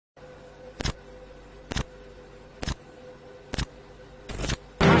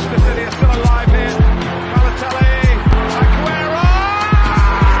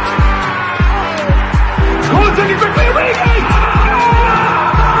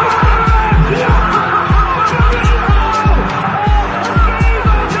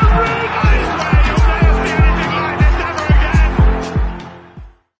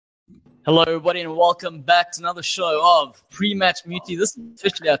Hello, everybody, and welcome back to another show of Pre-Match Mutiny. This is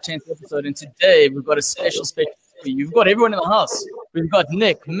officially our 10th episode, and today we've got a special for you. You've got everyone in the house. We've got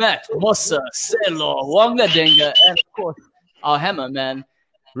Nick, Matt, Mossa, Selo, Wanga Denga, and of course, our hammer man,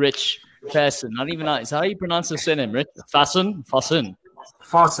 Rich Fasten. I don't even know. Is how you pronounce his surname, Rich? Fasten? Fasten.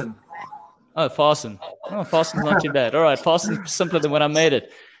 Oh, Fasten. Oh, Fasten's not too bad. All right, Fasten's simpler than when I made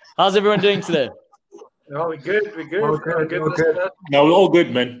it. How's everyone doing today? Oh, we're good. We're good. No, we're all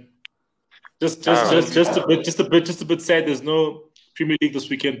good, man. Just a bit sad. There's no Premier League this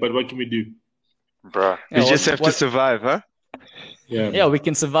weekend, but what can we do, bro? We just have to survive, huh? Yeah, we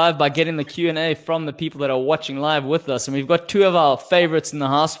can survive by getting the Q&A from the people that are watching live with us, and we've got two of our favorites in the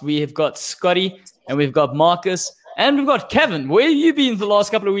house. We have got Scotty and we've got Marcus. And we've got Kevin. Where have you been for the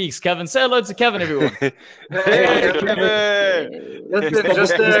last couple of weeks, Kevin? Say hello to Kevin, everyone. Hey, Kevin.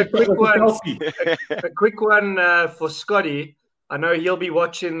 Just a quick one for Scotty. I know he'll be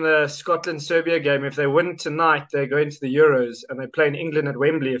watching the Scotland-Serbia game. If they win tonight, they go into the Euros, and they play in England at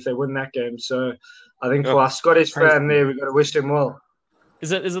Wembley if they win that game. So I think for our Scottish fan there, we've got to wish them well.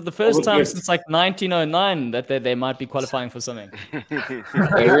 Is it the first time since like 1909 that they might be qualifying for something? They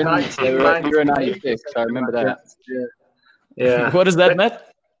were in 96. I remember that. Yeah. What is that,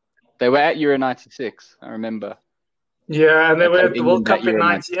 Matt? They were at Euro 96. I remember. Yeah, and they were at the World Cup in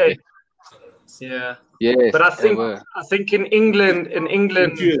 98. Yeah. Yes, but I think in England,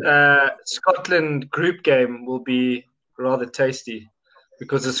 Scotland group game will be rather tasty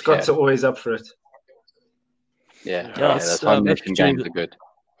because the Scots are always up for it. Yeah, that's why American games are good.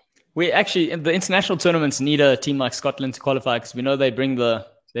 We actually, the international tournaments need a team like Scotland to qualify because we know they bring the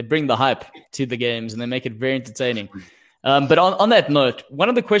hype to the games and they make it very entertaining. But on that note, one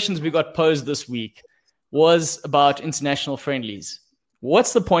of the questions we got posed this week was about international friendlies.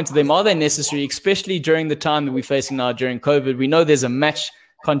 What's the point of them? Are they necessary, especially during the time that we're facing now during COVID? We know there's a match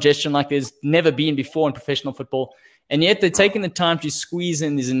congestion like there's never been before in professional football, and yet they're taking the time to squeeze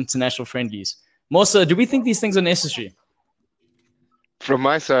in these international friendlies. Mossa, do we think these things are necessary? From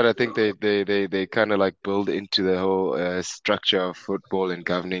my side, I think they kind of like build into the whole structure of football and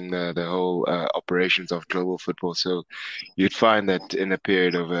governing the whole operations of global football. So you'd find that in a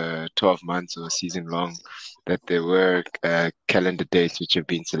period of 12 months or a season long, that there were calendar dates which have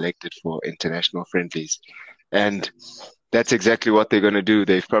been selected for international friendlies. And that's exactly what they're going to do.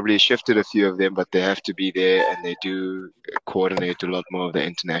 They've probably shifted a few of them, but they have to be there, and they do coordinate a lot more of the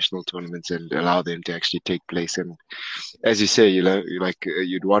international tournaments and allow them to actually take place. And as you say,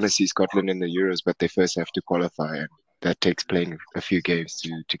 you'd want to see Scotland in the Euros, but they first have to qualify, and that takes playing a few games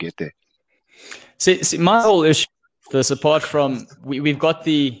to get there. See, my whole issue, this apart from we've got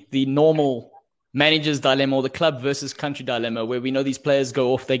the normal manager's dilemma or the club versus country dilemma, where we know these players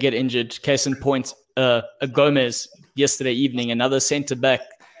go off, they get injured. Case in point, a Gomez yesterday evening, another centre-back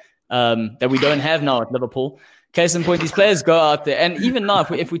that we don't have now at Liverpool. Case in point, these players go out there. And even now,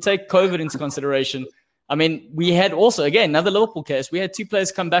 if we take COVID into consideration, I mean, we had also, again, another Liverpool case, we had two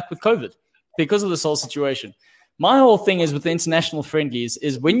players come back with COVID because of this whole situation. My whole thing is with the international friendlies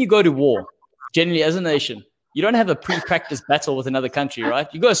is when you go to war, generally as a nation, you don't have a pre-practice battle with another country, right?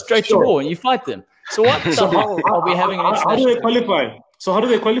 You go straight to war and you fight them. So what the hell are we having an international? How do they qualify? So how do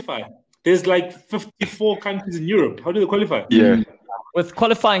they qualify? There's like 54 countries in Europe. How do they qualify? Yeah. With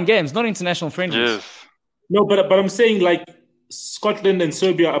qualifying games, not international friendlies. Yes. No, but I'm saying like Scotland and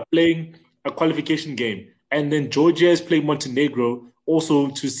Serbia are playing a qualification game. And then Georgia is playing Montenegro also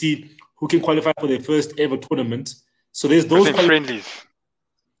to see who can qualify for their first ever tournament. So there's those friendlies.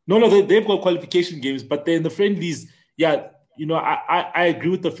 No, they've got qualification games, but then the friendlies, I agree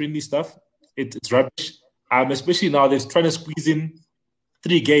with the friendly stuff. It's rubbish. Especially now they're trying to squeeze in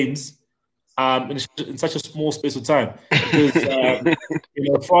 3 games in such a small space of time.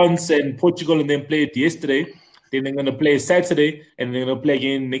 Because France and Portugal and then played yesterday. Then they're going to play Saturday, and they're going to play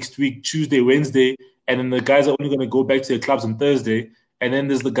again next week, Tuesday, Wednesday, and then the guys are only going to go back to their clubs on Thursday. And then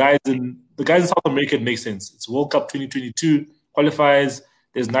there's the guys in South America. It makes sense. It's World Cup 2022 qualifiers.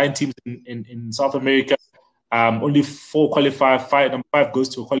 There's 9 teams in South America. Only 4 qualify. Number 5 goes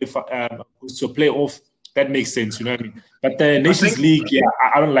to a playoff. That makes sense, you know what I mean? But the Nations League,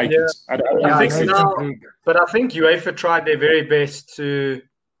 I don't like it. But I think UEFA tried their very best to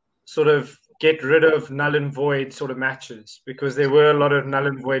sort of get rid of null and void sort of matches because there were a lot of null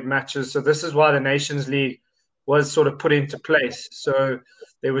and void matches. So this is why the Nations League was sort of put into place. So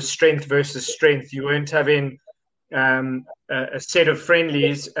there was strength versus strength. You weren't having a set of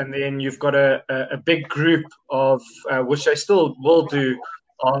friendlies, and then you've got a big group of, which they still will do,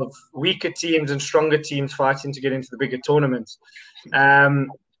 of weaker teams and stronger teams fighting to get into the bigger tournaments.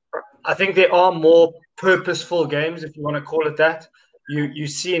 I think there are more purposeful games, if you want to call it that. you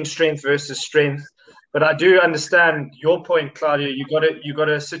see in strength versus strength. But I do understand your point, Claudia. You got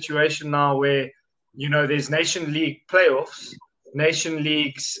a situation now where there's Nation League playoffs, Nation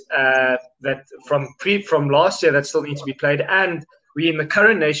Leagues that from last year that still need to be played, and we're in the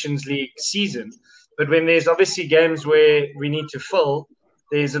current Nations League season. But when there's obviously games where we need to fill,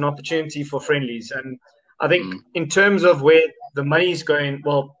 there's an opportunity for friendlies. And I think in terms of where the money's going,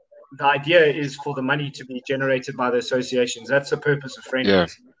 well, the idea is for the money to be generated by the associations. That's the purpose of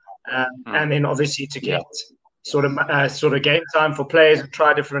friendlies. Yeah. And then obviously to get sort of game time for players and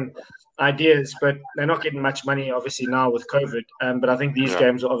try different ideas, but they're not getting much money obviously now with COVID. But I think these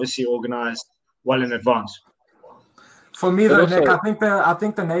games are obviously organized well in advance. For me, though, Nick, I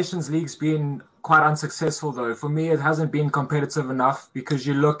think the Nations League's been quite unsuccessful, though. For me, it hasn't been competitive enough because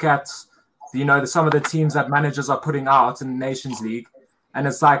you look at, some of the teams that managers are putting out in the Nations League, and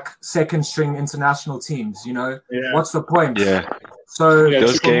it's like second-string international teams. What's the point? Yeah. So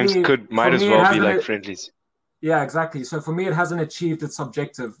those games might as well be like friendlies. Yeah, exactly. So for me, it hasn't achieved its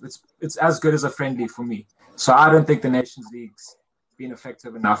objective. It's as good as a friendly for me. So I don't think the Nations League's been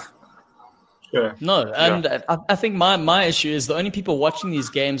effective enough. Yeah. No, and I think my issue is the only people watching these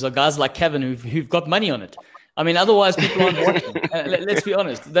games are guys like Kevin who've got money on it. I mean, otherwise people aren't watching. Let's be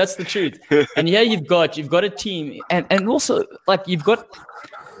honest, that's the truth. And yeah, you've got a team, and also like you've got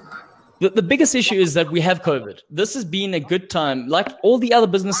the biggest issue is that we have COVID. This has been a good time. Like all the other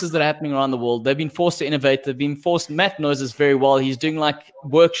businesses that are happening around the world, they've been forced to innovate. They've been forced. Matt knows this very well. He's doing like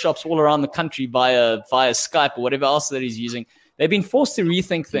workshops all around the country via Skype or whatever else that he's using. They've been forced to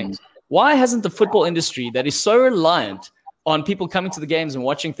rethink things. Why hasn't the football industry that is so reliant on people coming to the games and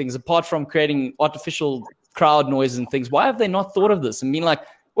watching things, apart from creating artificial crowd noise and things, why have they not thought of this and been like,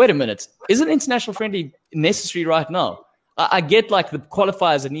 wait a minute, isn't international friendly necessary right now? I get like the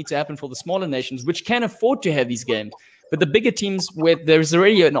qualifiers that need to happen for the smaller nations, which can afford to have these games. But the bigger teams, where there's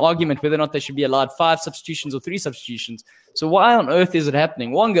already an argument whether or not they should be allowed 5 substitutions or 3 substitutions. So why on earth is it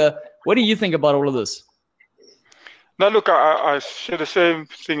happening? Wonga, what do you think about all of this? Now, look, I share the same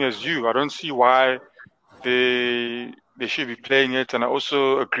thing as you. I don't see why they should be playing it, and I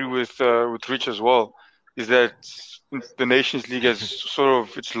also agree with Rich as well. Is that the Nations League has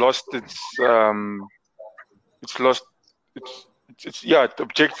lost its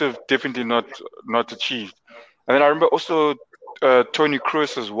objective definitely not achieved. And then I remember also Tony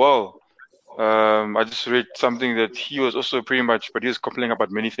Kroos as well. I just read something that he was also pretty much, but he was complaining about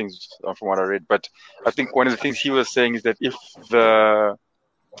many things from what I read. But I think one of the things he was saying is that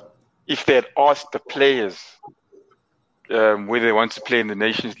if they had asked the players whether they want to play in the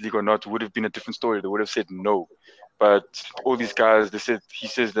Nations League or not, it would have been a different story. They would have said no. But all these guys, he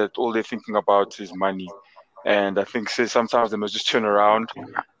says that all they're thinking about is money. And I think sometimes they must just turn around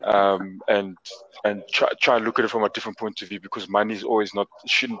and try and look at it from a different point of view, because money is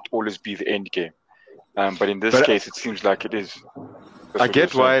shouldn't always be the end game. But in this case, it seems like it is. I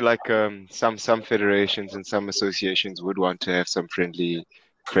get why, like some federations and some associations would want to have some friendlies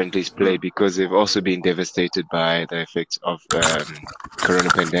play, because they've also been devastated by the effects of corona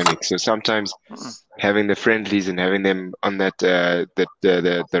pandemic. So sometimes having the friendlies and having them on the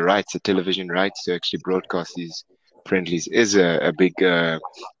rights, the television rights to actually broadcast these friendlies is a big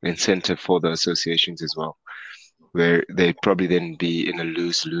incentive for the associations as well, where they'd probably then be in a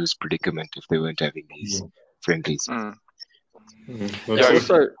lose-lose predicament if they weren't having these friendlies.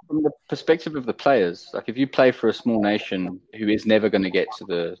 Also, from the perspective of the players, like if you play for a small nation who is never going to get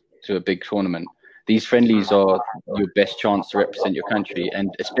to a big tournament, these friendlies are your best chance to represent your country,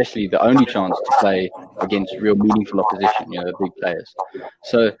 and especially the only chance to play against real meaningful opposition, the big players.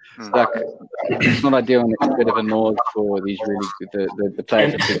 So, like, it's not ideal, and it's a bit of a nod for these really the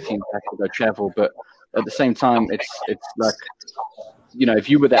players of big teams have to go travel, but at the same time, it's like, if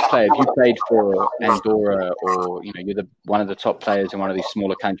you were that player, if you played for Andorra, or you're one of the top players in one of these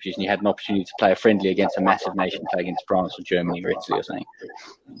smaller countries, and you had an opportunity to play a friendly against a massive nation, play against France or Germany or Italy or something,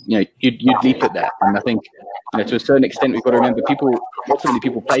 you'd leap at that. And I think, to a certain extent, we've got to remember ultimately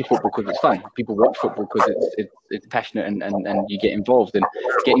people play football because it's fun. People watch football because it's passionate and you get involved. And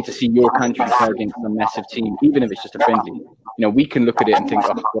getting to see your country play against a massive team, even if it's just a friendly, we can look at it and think,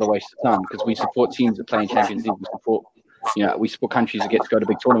 oh, what a waste of time, because we support teams that play in Champions League. We support countries that get to go to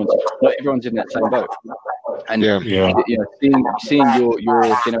big tournaments. Not everyone's in that same boat. And seeing your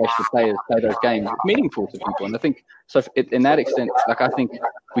generation of players play those games, it's meaningful to people. And I think so. In that extent, like I think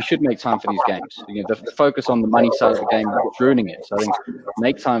we should make time for these games. The focus on the money side of the game is what's ruining it. So I think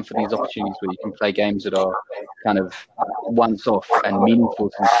make time for these opportunities where you can play games that are kind of once off and meaningful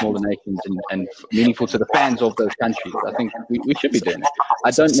to the smaller nations and meaningful to the fans of those countries. I think we should be doing it.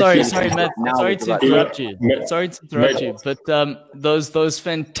 I don't. Sorry, Matt. Sorry to interrupt you. But those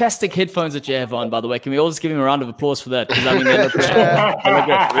fantastic headphones that you have on, by the way, can we all just give him a round of applause for that? Because I mean, they look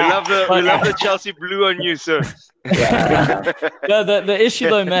we love the Chelsea blue on you, sir. No, the issue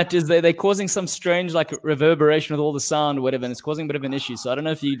though, Matt, is they're causing some strange like reverberation with all the sound or whatever, and it's causing a bit of an issue. So I don't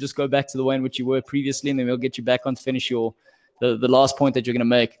know if you just go back to the way in which you were previously, and then we'll get you back on to finish the last point that you're going to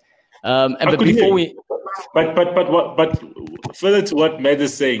make. But further to what Matt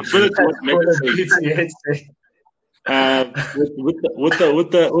is saying, with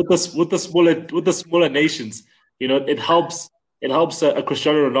the smaller nations, it helps a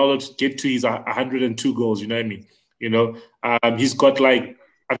Cristiano Ronaldo to get to his 102 goals. You know what I mean? He's got like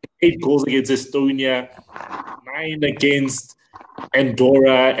 8 goals against Estonia, 9 against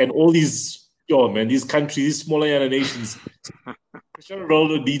Andorra, and all these these countries, these smaller nations. Cristiano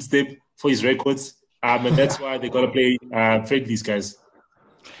Ronaldo needs them for his records, and that's why they got to play friendlies, guys.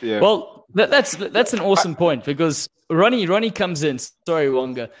 Yeah. Well, that's an awesome point because Ronnie comes in. Sorry,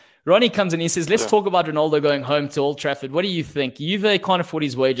 Wonga. Ronnie comes in. He says, "Let's talk about Ronaldo going home to Old Trafford. What do you think? Juve can't afford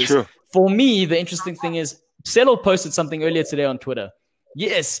his wages." Sure. For me, the interesting thing is, Celo posted something earlier today on Twitter.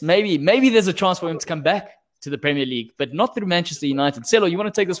 Yes, maybe there's a chance for him to come back to the Premier League, but not through Manchester United. Celo, you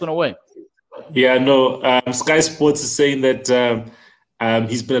want to take this one away? Yeah, no. Sky Sports is saying that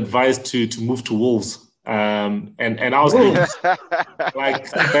he's been advised to move to Wolves. And I was thinking, like,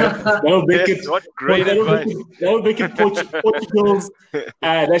 that would make it what great advice. That would make it Portugal's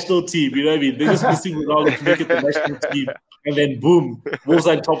national team. You know what I mean? They're just missing Ronaldo to make it the national team, and then boom, Wolves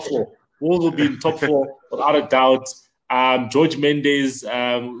are in top 4. Wolves will be in top 4 without a doubt. George Mendes,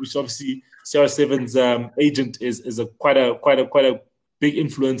 which obviously CR7's agent is quite a big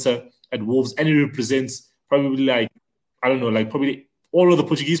influencer at Wolves, and he represents probably probably all of the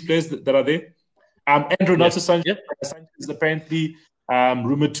Portuguese players that are there. And Renato Sanchez is apparently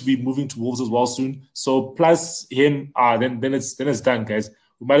rumored to be moving to Wolves as well soon. So plus him, then it's done, guys.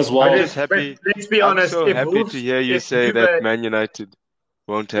 We might as well. Let's be honest. I'm so happy Wolves, to hear you say that Man United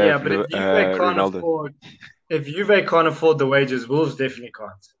won't have Ronaldo. If Juve can't afford the wages, Wolves definitely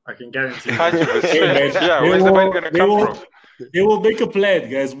can't. I can guarantee. 100%. Yeah, where's the money going to come from? They will make a plan,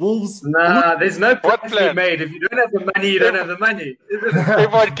 guys. Wolves. Nah, there's no plan to plan? be made. If you don't have the money, you don't have the money.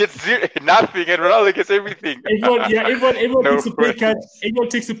 Everyone gets nothing, and Ronaldo gets everything. Everyone takes a pay cut. Everyone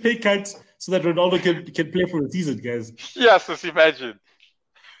takes a pay cut so that Ronaldo can play for the season, guys. Yes, just imagine.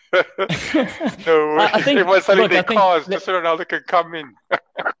 No, I think everyone's selling their cars just so Ronaldo can come in.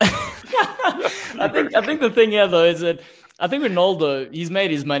 I think the thing here though is that I think Ronaldo, he's made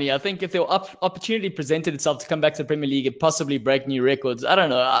his money. I think if the opportunity presented itself to come back to the Premier League and possibly break new records, I don't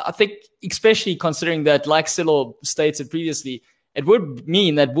know. I think especially considering that, like Celo stated previously, it would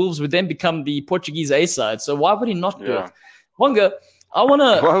mean that Wolves would then become the Portuguese A side. So why would he not do it? Wonga, Why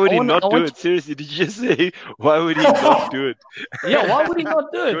would he not do it? Seriously, did you just say why would he not do it? Yeah, why would he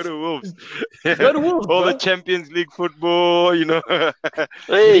not do it? Go to Wolves. Go to Wolves. All the Champions League football, you know.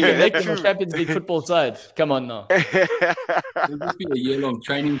 Hey, you can make them a Champions League football side. Come on now. There'll just be a year-long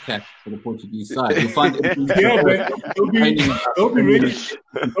training camp for the Portuguese side. You'll find they'll be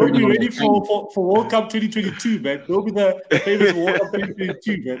ready for World Cup 2022, man. They'll be the famous World Cup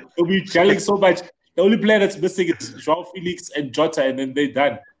 2022, man. They'll be gelling so much. The only player that's missing is João Felix and Jota, and then they're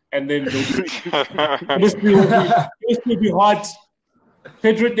done. And then this will be hot.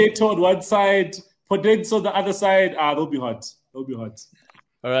 Pedro Neto on one side, Podence on the other side. They'll be hot. They'll be hot.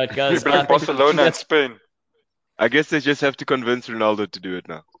 All right, guys. Like Barcelona and Spain. I guess they just have to convince Ronaldo to do it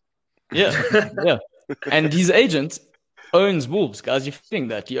now. Yeah. And his agent owns Wolves, guys. You think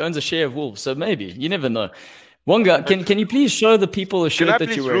that he owns a share of Wolves, so maybe you never know. Wonga, can you please show the people the shirt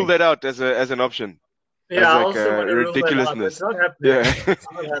that you're wearing? Rule that out as an option? Yeah, I also want to ridiculousness. It's not happening.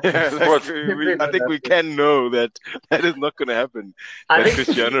 I think we can know that is not going to happen. That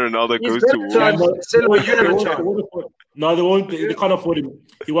Cristiano Ronaldo goes to Wolves. No, they won't. They can't afford him.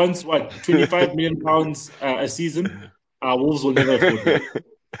 He wants £25 million a season. Wolves will never afford him.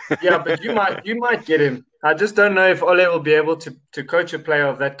 Yeah, but you might get him. I just don't know if Ole will be able to coach a player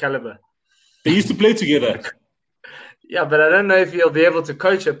of that caliber. They used to play together. Yeah, but I don't know if he'll be able to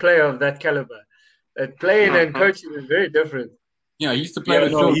coach a player of that caliber. Playing and coaching is very different. Yeah, he used to play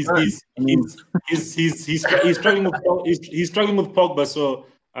with Phil. He's struggling with Pogba, so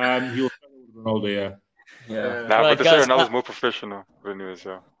he'll struggle with Ronaldo. Yeah. Nah, Right, but they say guys, Ronaldo's more professional. But anyways,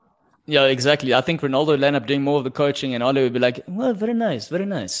 yeah. Yeah, exactly. I think Ronaldo will end up doing more of the coaching, and Ole would be like, "Well, very nice, very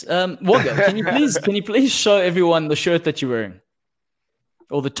nice." Wonga, can you please show everyone the shirt that you're wearing,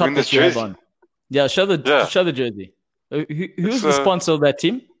 or the top mean this that you have jersey? on? Yeah, show the jersey. Who's the sponsor of that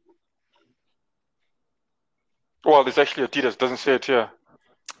team? Well, it's actually Adidas. Doesn't say it here.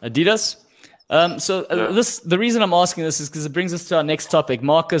 Adidas. The reason I'm asking this is because it brings us to our next topic,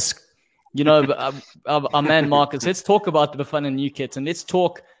 Marcus. You know, our man Marcus. Let's talk about the Bafana new kit, and let's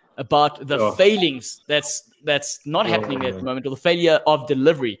talk about the failings that's not happening at the moment, or the failure of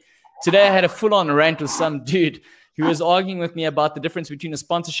delivery. Today I had a full-on rant with some dude who was arguing with me about the difference between a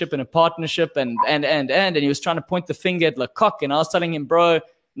sponsorship and a partnership, and he was trying to point the finger at Lecoq, and I was telling him, bro,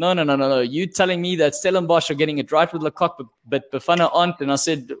 no. You telling me that Stellenbosch are getting it right with Lecoq, but Bafana aren't? And I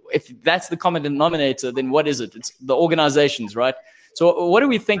said, if that's the common denominator, then what is it? It's the organizations, right? So what do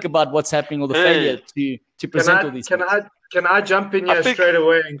we think about what's happening, or the failure to present all these things? Can I jump in here straight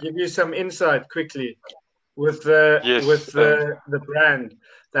away and give you some insight quickly with the brand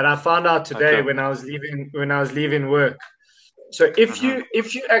that I found out today when I was leaving work. So if you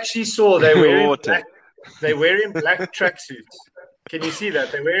actually saw they're wearing black tracksuits. Can you see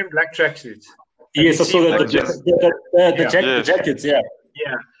that they're wearing black tracksuits? Yes, I saw that. The jackets, yeah.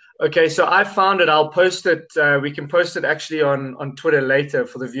 Yeah. Okay, so I found it. I'll post it. We can post it actually on Twitter later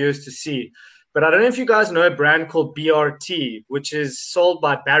for the viewers to see. But I don't know if you guys know a brand called BRT, which is sold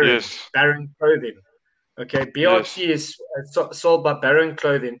by Baron Clothing. Okay, BRT is sold by Baron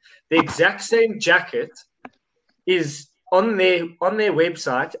Clothing. The exact same jacket is on their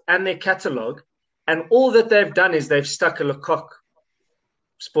website and their catalog, and all that they've done is they've stuck a Lecoq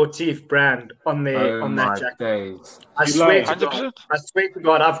Sportif brand on that jacket. I swear to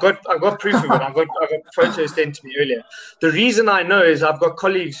God, I've got proof of it. I've got photos sent to me earlier. The reason I know is I've got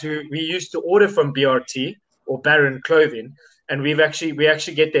colleagues who we used to order from BRT or Baron Clothing, and we actually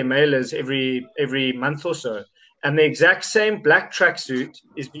get their mailers every month or so. And the exact same black tracksuit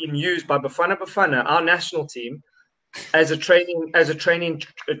is being used by Bafana, our national team, as a training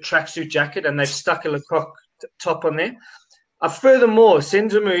tracksuit jacket, and they've stuck a Lecoq top on there. Furthermore,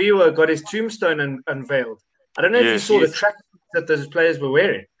 Senzo Muiwa got his tombstone unveiled. I don't know if you saw the tracksuits that those players were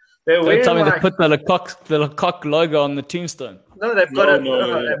wearing. They were wearing they put the Lecoq logo on the tombstone. No, they've got They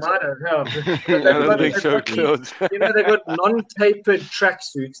might have. No. I don't think so, Claude. They've got non-tapered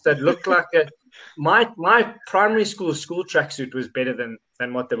tracksuits that look like my primary school tracksuit was better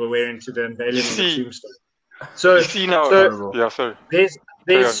than what they were wearing to the unveiling of the tombstone. So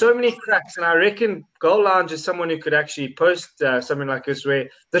there's so many cracks, and I reckon Goal Lounge is someone who could actually post something like this where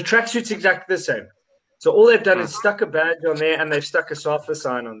the tracksuit's exactly the same. So all they've done is stuck a badge on there, and they've stuck a SAFA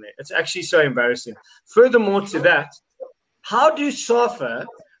sign on there. It's actually so embarrassing. Furthermore to that, how do SAFA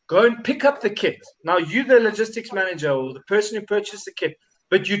go and pick up the kit? Now, you're the logistics manager or the person who purchased the kit,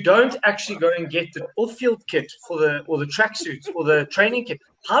 but you don't actually go and get the off-field kit or the tracksuits or the training kit.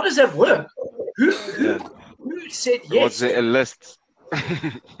 How does that work? Who said yes? Was there a list?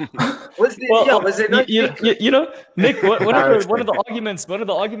 Was there no Nick, one of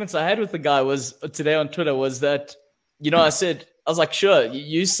the arguments I had with the guy was today on Twitter was that, I was like, sure,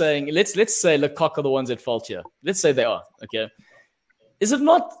 you saying let's say Lecoq are the ones at fault here. Let's say they are, okay. Is it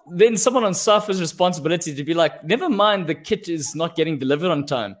not then someone on SAFA's responsibility to be like, never mind the kit is not getting delivered on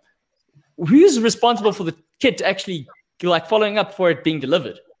time. Who's responsible for the kit actually following up for it being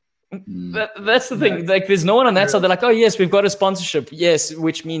delivered? That's the thing. There's no one on that side. They're like, oh yes, we've got a sponsorship. Yes,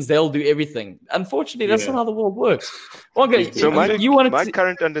 which means they'll do everything. Unfortunately, that's not how the world works. Okay, so my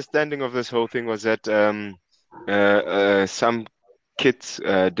current understanding of this whole thing was that some kits,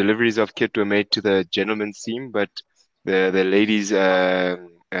 deliveries of kit were made to the gentlemen's team, but the ladies'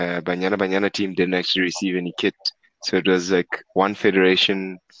 Banyana team didn't actually receive any kit. So it was like one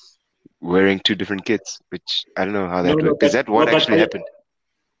federation wearing two different kits, which I don't know how that worked. Is that what actually happened?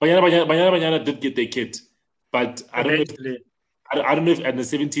 Banyana did get their kit, but I don't know if under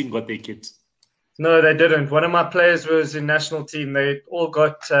 17 got their kit. No, they didn't. One of my players was in national team. They all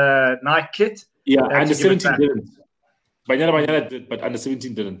got Nike kit. Yeah, under 17 didn't. Banyana did, but under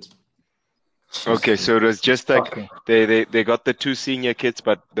 17 didn't. Okay, so it was just like they got the two senior kits,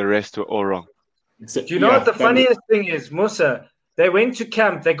 but the rest were all wrong. Do you know what the funniest thing is, Musa? They went to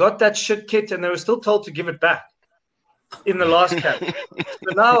camp, they got that shit kit, and they were still told to give it back in the last camp.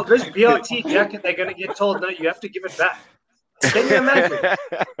 So now this BRT jacket, they're going to get told, no, you have to give it back. Can you imagine?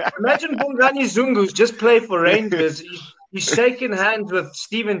 Imagine Bongani Zungu's just played for Rangers. He's shaking hands with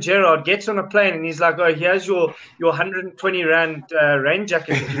Steven Gerrard, gets on a plane, and he's like, oh, here's your 120 Rand rain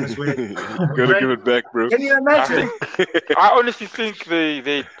jacket that you must wear. Gotta give it back, bro. Can you imagine? I honestly think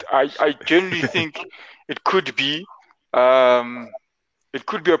I generally think it could be a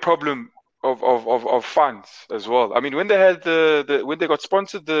problem of funds as well. I mean, when they had when they got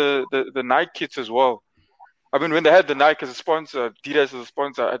sponsored the Nike kits as well. I mean, when they had the Nike as a sponsor, Adidas as a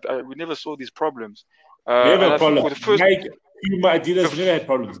sponsor, we never saw these problems. Never had problems. Nike, Puma, Adidas never had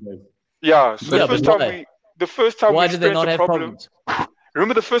problems, man. Yeah. So the first time why we did they not experienced the have problem. problems?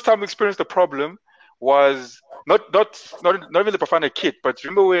 Remember the first time we experienced the problem was not even the Bafana kit, but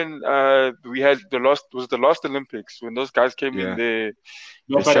remember when we had the last Olympics when those guys came in there.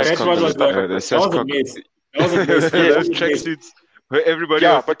 No, but that one was a mess. That was a mess. Those tracksuits where everybody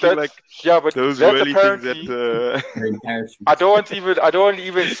was but those that's whirly apparently, things I don't want to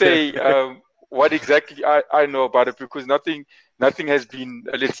even say what exactly I know about it, because nothing has been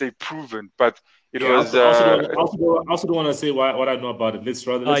let's say proven, but it was. I also don't want to say what I know about it. Let's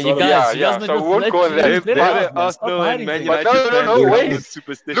rather. You guys so we won't go on that. Arsenal and Man United no, wait.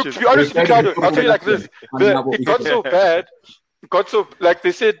 superstition. Look, to be honest with you, I'll tell you like this: it got so bad. It got so, like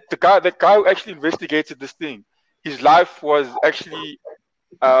they said, the guy who actually investigated this thing, his life was actually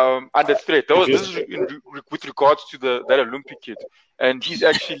under threat. This is with regards to that Olympic kid, and he's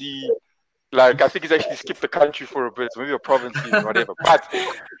actually. I think he's actually skipped the country for a bit, maybe a province or whatever. But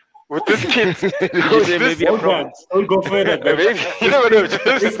with this kid, maybe a province. Don't go further. Maybe, you never know.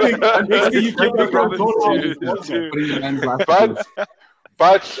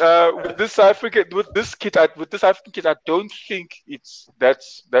 But with this African kid, I don't think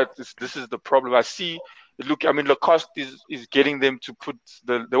this is the problem. I see. Look, I mean, Lacoste is getting them to put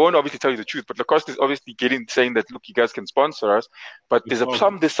they won't obviously tell you the truth, but Lacoste is obviously saying that, look, you guys can sponsor us, but there's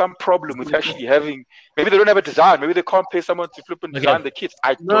some problem with actually having, maybe they don't have a design, maybe they can't pay someone to flip and design the kits.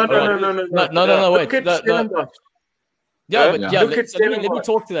 No, wait. Let me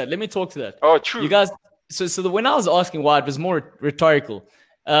talk to that. Oh, true. You guys, so when I was asking why, it was more rhetorical.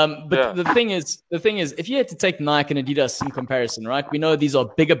 The thing is, if you had to take Nike and Adidas in comparison, right? We know these are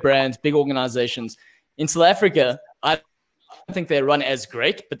bigger brands, big organizations. In South Africa, I don't think they run as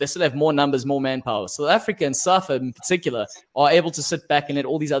great, but they still have more numbers, more manpower. South Africa and SAFA in particular are able to sit back and let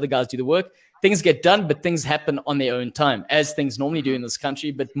all these other guys do the work. Things get done, but things happen on their own time, as things normally do in this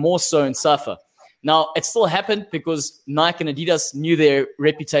country, but more so in SAFA. Now, it still happened because Nike and Adidas knew their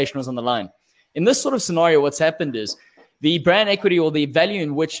reputation was on the line. In this sort of scenario, what's happened is the brand equity, or the value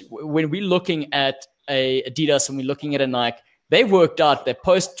in which, when we're looking at a Adidas and we're looking at a Nike, they've worked out that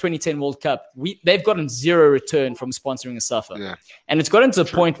post-2010 World Cup, they've gotten zero return from sponsoring a SAFA. Yeah. And it's gotten to a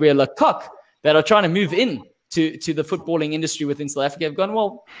point where Lecoq, that are trying to move in to the footballing industry within South Africa, have gone,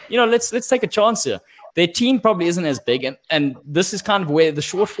 well, let's take a chance here. Their team probably isn't as big, and this is kind of where the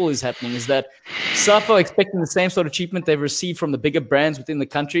shortfall is happening, is that SAFA are expecting the same sort of treatment they've received from the bigger brands within the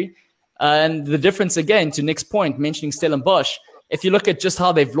country. And the difference, again, to Nick's point, mentioning Stellenbosch, if you look at just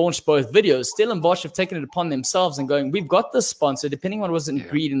how they've launched both videos, Stellenbosch have taken it upon themselves and going, we've got this sponsor, depending on what was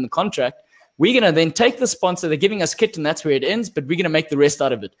agreed in the contract. We're going to then take the sponsor, they're giving us kit, and that's where it ends, but we're going to make the rest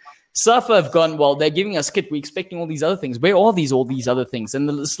out of it. SAFA have gone, well, they're giving us kit, we're expecting all these other things. Where are all these other things? And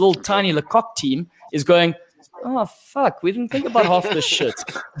this little tiny Lecoq team is going, oh, fuck, we didn't think about half this shit.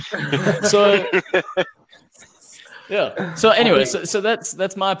 So... yeah. So anyway, so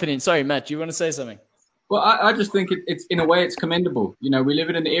that's my opinion. Sorry, Matt, you want to say something? Well, I just think it's in a way it's commendable. We live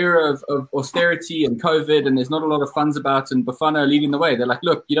in an era of austerity and COVID, and there's not a lot of funds about, and Bafana are leading the way. They're like,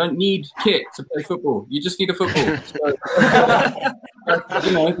 look, you don't need kit to play football. You just need a football. So,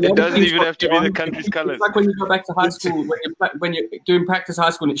 it doesn't even have to be the country's colours. It's like when you go back to high school, when you're doing practice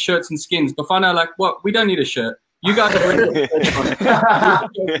high school and it's shirts and skins. Bafana are like, what? We don't need a shirt. You guys are ready.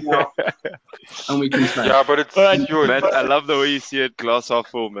 And we can play. Yeah, but it's yours. Matt, I love the way you see it glass half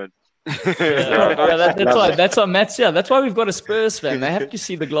full, man. That's why Matt's. Yeah, that's why we've got a Spurs fan. They have to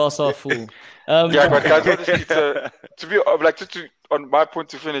see the glass half full. But guys, honestly, on my point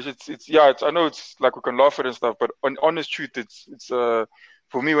to finish, it's I know it's like we can laugh at it and stuff, but on honest truth, it's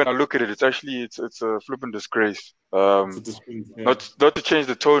for me when I look at it, it's actually it's a flippant disgrace. Not to change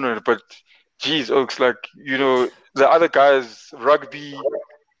the tone on it, but geez, Oaks, like the other guys, rugby,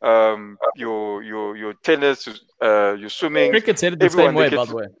 your tennis, your swimming. Cricket's headed the same way, by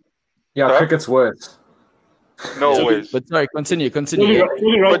the way. Yeah, cricket's worse. No ways. But sorry, continue. Only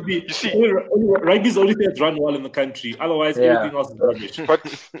rugby, rugby's the only thing that's run well in the country. Otherwise, everything else is rubbish.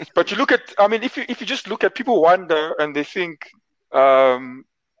 But you look at, I mean, if you just look at, people wonder and they think,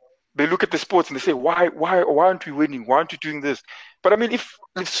 they look at the sports and they say, why aren't we winning? Why aren't we doing this? But I mean, if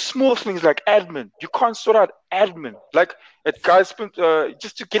small things like admin, you can't sort out admin. Like at guys spent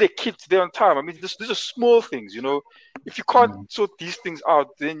just to get a kit there on time. I mean, these are small things, you know. If you can't sort these things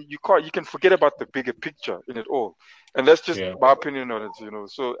out, then you can forget about the bigger picture in it all. And that's just my opinion on it, you know.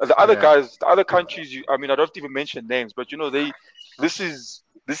 So the other guys, the other countries, I mean, I don't even mention names, but you know, this is.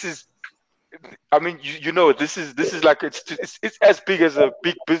 I mean, you know, this is like it's as big as a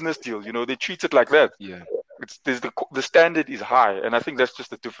big business deal. You know, they treat it like that. Yeah. The standard is high, and I think that's just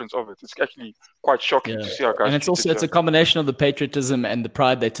the difference of it. It's actually quite shocking to see how guys. And it's a combination of the patriotism and the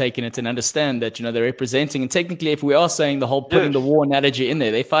pride they take in it, and understand that, you know, they're representing. And technically, if we are saying the whole putting the war analogy in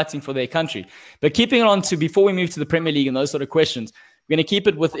there, they're fighting for their country. But keeping it on to before we move to the Premier League and those sort of questions, we're going to keep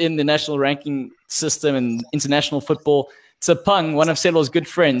it within the national ranking system and international football. Tsapang, one of Selo's good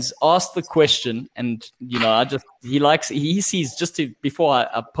friends, asked the question, and you know, he sees, just to before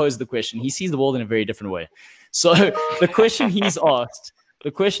I pose the question, he sees the world in a very different way. So the question he's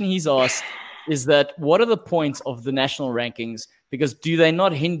asked is that what are the points of the national rankings? Because do they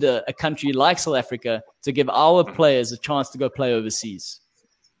not hinder a country like South Africa to give our players a chance to go play overseas?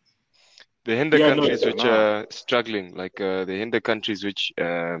 They hinder countries which are struggling, like they hinder countries which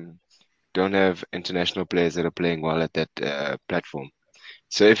don't have international players that are playing well at that platform.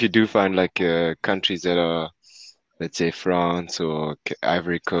 So if you do find like countries that are, let's say, France or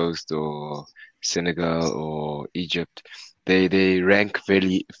Ivory Coast or Senegal or Egypt, they rank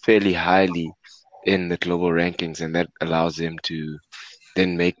fairly highly in the global rankings, and that allows them to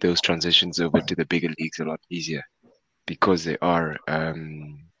then make those transitions over to the bigger leagues a lot easier because they are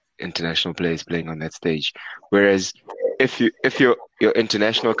international players playing on that stage. Whereas if your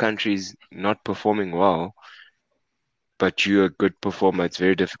international country's not performing well, but you're a good performer, it's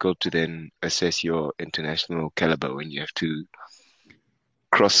very difficult to then assess your international caliber when you have to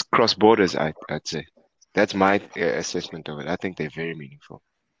cross borders. I'd say that's my assessment of it. I think they're very meaningful.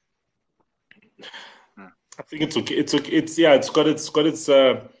 I think it's okay. It's okay. It's got its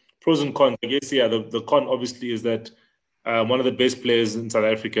pros and cons. I guess the con obviously is that one of the best players in South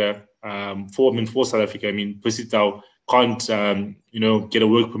Africa, for South Africa, I mean, Percy Tau can't get a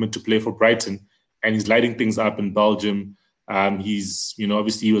work permit to play for Brighton, and he's lighting things up in Belgium. He's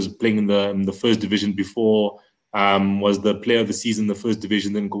obviously he was playing in the first division before, was the player of the season in the first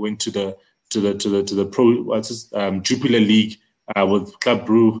division, then going to the pro Jupiler League with Club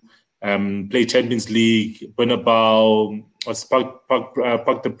Brugge, play Champions League, Bernabeu,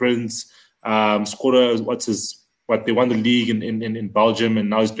 Parc des Princes, scored they won the league in Belgium, and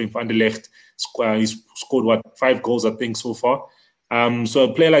now he's playing for Anderlecht. He's scored 5 goals, I think, so far. So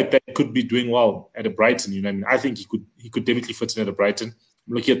a player like that could be doing well at a Brighton. You know, I mean, I think he could definitely fit in at a Brighton.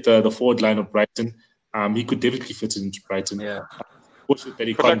 I'm looking at the forward line of Brighton. He could definitely fit into Brighton. Yeah. That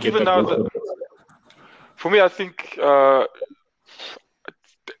he can't get that. For me, I think it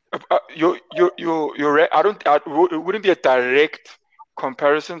wouldn't be a direct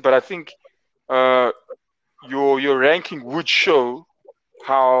comparison, but I think your ranking would show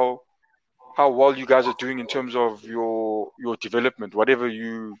how well you guys are doing in terms of your development, whatever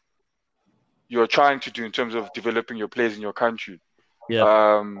you're trying to do in terms of developing your players in your country.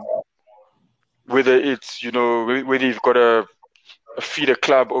 Yeah. Whether it's whether you've got a feeder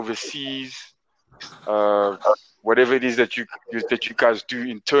club overseas, whatever it is that you guys do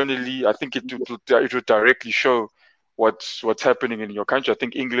internally, I think it would directly show what's happening in your country. I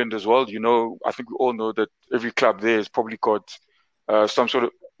think England as well. I think we all know that every club there has probably got some sort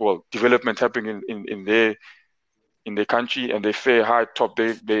of development happening in their country, and they fare high top.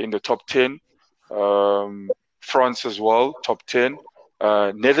 They're in the top 10. France as well, top 10.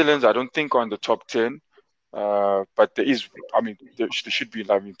 Netherlands, I don't think are in the top 10. But there is, I mean, there should be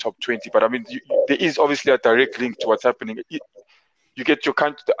in top 20. But I mean, there is obviously a direct link to what's happening. You get your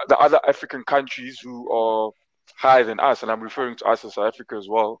country, the other African countries who are higher than us, and I'm referring to us as South Africa as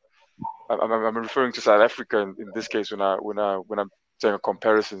well. I'm referring to South Africa in this case when I'm saying a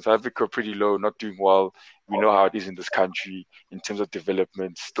comparison. South Africa pretty low, not doing well. We know how it is in this country in terms of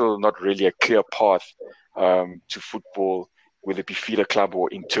development. Still not really a clear path to football, whether it be feeder club or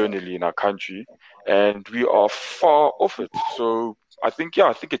internally in our country, and we are far off it. So I think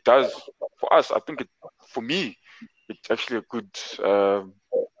it does for us. I think for me, it's actually a good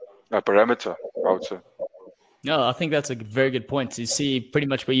parameter, I would say. No, I think that's a very good point to see pretty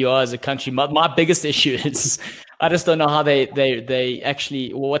much where you are as a country. My biggest issue is I just don't know how they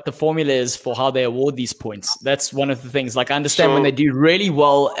actually, what the formula is for how they award these points. That's one of the things. Like, I understand when they do really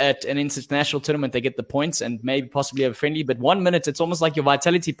well at an international tournament, they get the points and maybe possibly have a friendly, but 1 minute, it's almost like your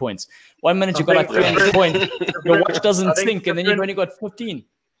vitality points. 1 minute, you've got like 300 points. Your watch doesn't sync, and then you've only got 15.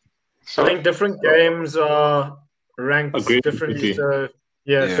 I think different games are ranked Agreed. differently. So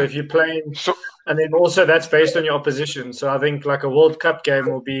Yeah. so if you're playing, So and then also that's based on your opposition. So I think like a World Cup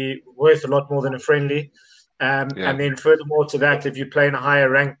game will be worth a lot more than a friendly. Yeah. And then furthermore to that, if you're playing a higher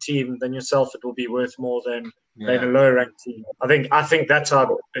ranked team than yourself, it will be worth more than playing a lower ranked team. I think that's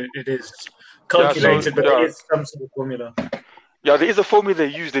how it is calculated, but there is some sort of formula. yeah, there is a formula they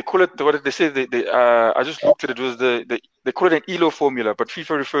use. They call it what did they say? I just looked at it. It was they call it an ELO formula, but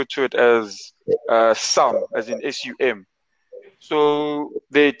FIFA referred to it as SUM, as in SUM. So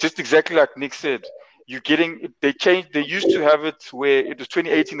they just exactly like Nick said. They changed. They used to have it where it was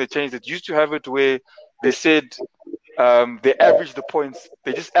 2018. They changed it. Used to have it where they said they average the points.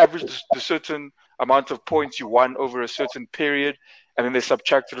 They just averaged the certain amount of points you won over a certain period, and then they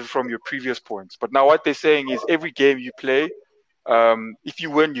subtracted it from your previous points. But now what they're saying is every game you play, if you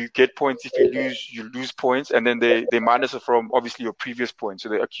win, you get points. If you lose, you lose points, and then they minus it from obviously your previous points. So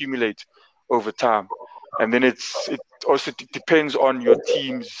they accumulate over time, and then it also depends on your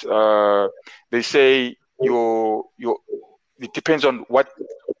team's. They say it depends on what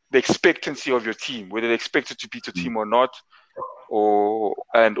the expectancy of your team, whether they expect it to beat a team or not,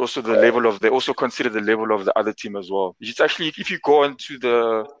 and also the level of. They also consider the level of the other team as well. It's actually if you go onto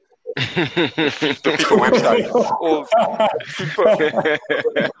the FIFA website, all FIFA.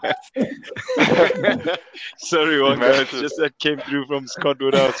 Sorry, Wonga, it's just that came through from Scott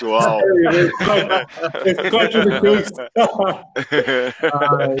Woodhouse. Wow.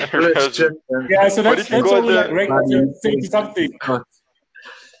 Yeah, so that's only like ranked 70 something.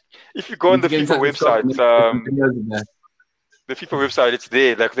 If you go on the FIFA website, it's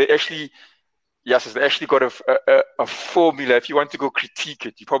there. Like they actually got a formula. If you want to go critique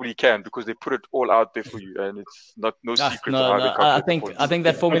it, you probably can because they put it all out there for you, and it's no secret. I think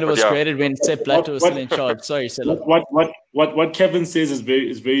that formula was created when Sepp Blatter was still in charge. Sorry, Sela. What Kevin says is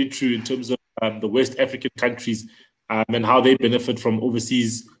very true in terms of the West African countries and how they benefit from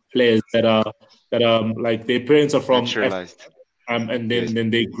overseas players that are like their parents are from naturalized. And then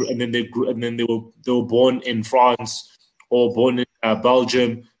they were born in France or born in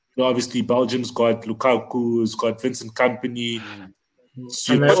Belgium. So obviously, Belgium's got Lukaku, it's got Vincent Kompany.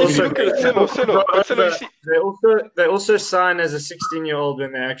 They also sign as a 16-year-old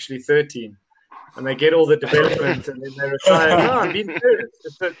when they're actually 13, and they get all the development, and then they retire. No, I'm being serious.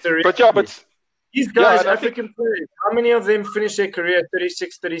 But these guys, African players, how many of them finish their career at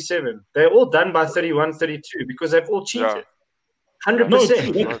 36, 37? They're all done by 31, 32 because they've all cheated.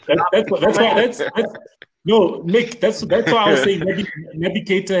 100%. No, Nick, that's why I was saying Naby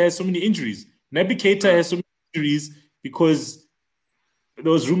Keita has so many injuries. Naby Keita has so many injuries because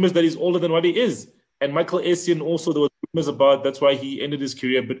there was rumors that he's older than what he is. And Michael Essien also, there was rumors about that's why he ended his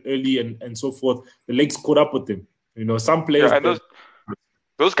career a bit early and so forth. The legs caught up with him. You know, some players... and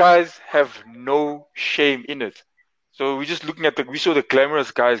those guys have no shame in it. So we're just looking at we saw the glamorous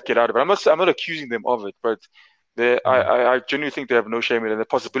guys get out of it. I'm not accusing them of it, but I genuinely think they have no shame in it. And the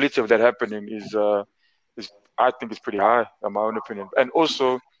possibility of that happening is I think it's pretty high, in my own opinion. And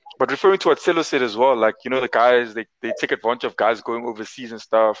also, but referring to what Selo said as well, like, you know, the guys, they take advantage of guys going overseas and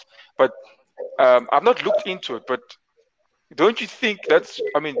stuff. But I've not looked into it, but don't you think that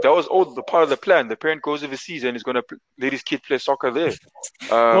was all the part of the plan? The parent goes overseas and is going to let his kid play soccer there.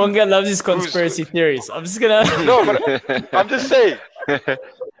 Wonga loves his conspiracy theories. I'm just going to... No, but I'm just saying.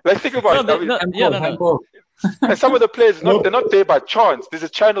 Like, think about it. And some of the players, they're not there by chance. There's a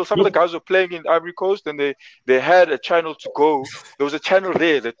channel. Some of the guys were playing in Ivory Coast, and they had a channel to go. There was a channel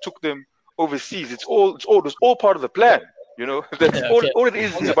there that took them overseas. It was all part of the plan. You know, all it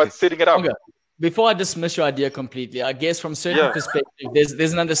is about setting it up. Okay. Before I dismiss your idea completely, I guess from certain perspective,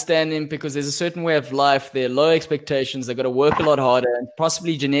 there's an understanding because there's a certain way of life. There are low expectations. They've got to work a lot harder, and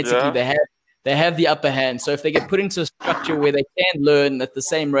possibly genetically they have the upper hand. So if they get put into a structure where they can learn at the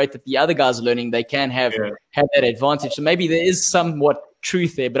same rate that the other guys are learning, they can have that advantage. So maybe there is somewhat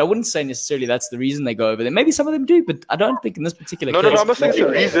truth there, but I wouldn't say necessarily that's the reason they go over there. Maybe some of them do, but I don't think in this particular case. No, I'm not saying it's the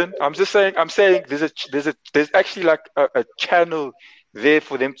reason. I'm saying there's actually like a channel there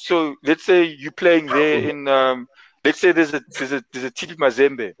for them. So let's say you're playing there in let's say there's a TP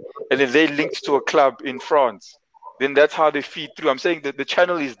Mazembe, and then they linked to a club in France. Then that's how they feed through. I'm saying that the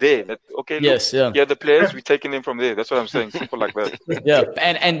channel is there. That yeah, the players, we're taking them from there. That's what I'm saying. Simple like that. Yeah,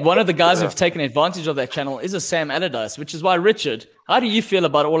 and one of the guys who've taken advantage of that channel is a Sam Allardyce, which is why, Richard, how do you feel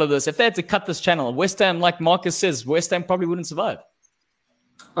about all of this? If they had to cut this channel, West Ham, like Marcus says, West Ham probably wouldn't survive.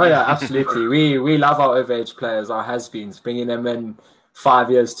 Oh yeah, absolutely. We love our overage players, our has-beens, bringing them in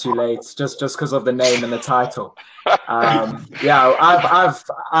 5 years too late, just because of the name and the title. I've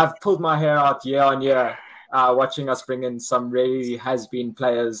pulled my hair out year on year. Watching us bring in some really has-been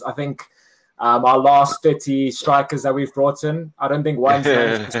players. I think Our last 30 strikers that we've brought in, I don't think one's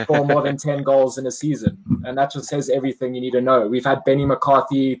managed to score more than 10 goals in a season. And that just says everything you need to know. We've had Benny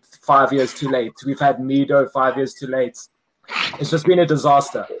McCarthy 5 years too late. We've had Mido 5 years too late. It's just been a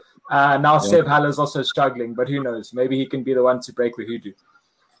disaster. Now Seb Haller's also struggling, but who knows? Maybe he can be the one to break the hoodoo.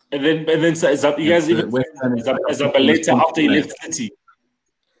 And then you guys even Zabaleta after he left City.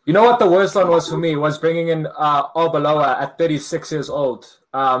 You know what the worst one was for me was bringing in Arbeloa at 36 years old,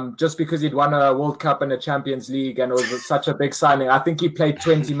 just because he'd won a World Cup and a Champions League and it was such a big signing. I think he played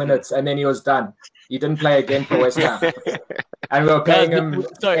 20 minutes and then he was done. He didn't play again for West Ham. And we were paying him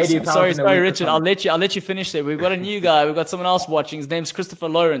 80,000 Sorry, Richard. I'll let you finish there. We've got a new guy. We've got someone else watching. His name's Christopher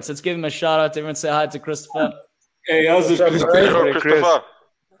Lawrence. Let's give him a shout out. Everyone say hi to Christopher. Hey, how's it, Christopher?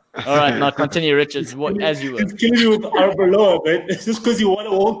 All right, now continue, Richard, as you were. He's killing me with Arbeloa, man. It's just because he won a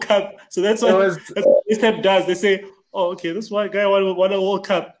World Cup. So that's what West Ham does. They say, oh, okay, this one guy won a World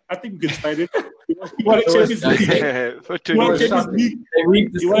Cup. I think we can sign it. He won a Champions League. They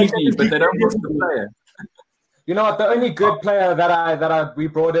read the CV, but they don't want the player. You know what? The only good player that we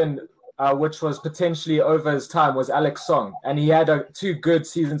brought in, which was potentially over his time, was Alex Song, and he had 2 good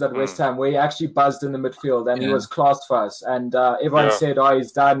seasons at West Ham where he actually buzzed in the midfield and he was class for us. And everyone said, "Oh,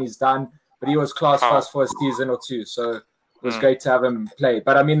 he's done," but he was class for us for a season or 2. So it was great to have him play.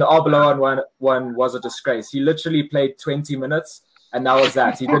 But I mean, the Arbeloa one was a disgrace. He literally played 20 minutes, and that was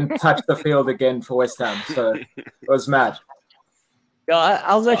that. He didn't touch the field again for West Ham. So it was mad. Yeah,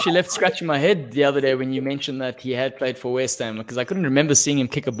 I was actually left scratching my head the other day when you mentioned that he had played for West Ham because I couldn't remember seeing him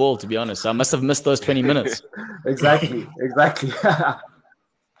kick a ball, to be honest. I must have missed those 20 minutes. Exactly.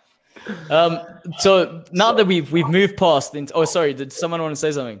 So now that we've moved past, did someone want to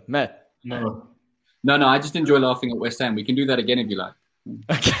say something? Matt? No, I just enjoy laughing at West Ham. We can do that again if you like.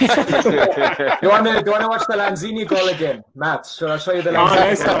 Okay. Do you want to watch the Lanzini goal again, Matt? Should I show you the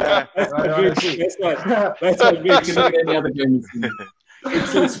Lanzini goal? That's not good. Any other game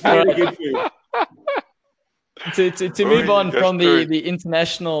It's very good for you. To move on from the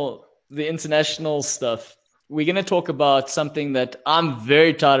international stuff, we're going to talk about something that I'm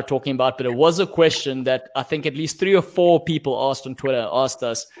very tired of talking about, but it was a question that I think at least 3 or 4 people asked on Twitter, asked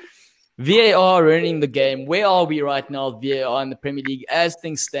us. VAR ruining the game. Where are we right now, VAR in the Premier League as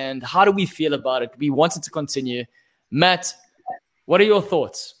things stand? How do we feel about it? We want it to continue. Matt, what are your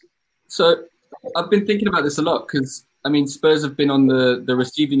thoughts? So I've been thinking about this a lot because, I mean, Spurs have been on the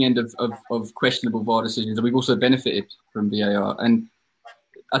receiving end of questionable VAR decisions, and we've also benefited from VAR. And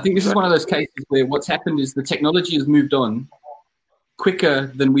I think this is one of those cases where what's happened is the technology has moved on quicker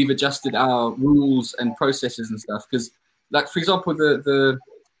than we've adjusted our rules and processes and stuff. Because, like, for example,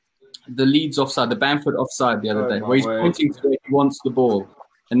 the Leeds offside, the Bamford offside the other day, where he's pointing to where he wants the ball,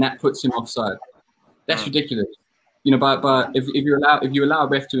 and that puts him offside. That's ridiculous. You know, but if you allow a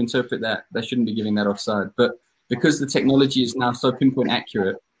ref to interpret that, they shouldn't be giving that offside. But because the technology is now so pinpoint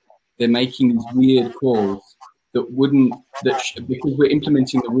accurate, they're making these weird calls because we're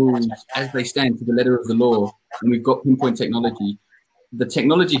implementing the rules as they stand to the letter of the law, and we've got pinpoint technology. The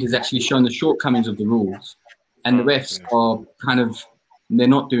technology has actually shown the shortcomings of the rules, and the refs are kind of. They're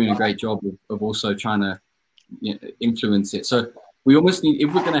not doing a great job of also trying to influence it. So we almost need,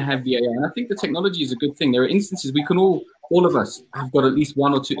 if we're going to have VAR, and I think the technology is a good thing. There are instances we can all of us have got at least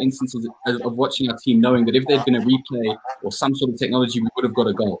 1 or 2 instances of watching our team knowing that if there'd been a replay or some sort of technology, we would have got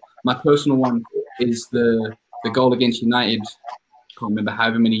a goal. My personal one is the goal against United. I can't remember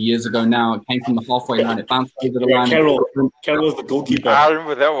however many years ago now. It came from the halfway line. It bounced over the line. Carroll was the goalkeeper. I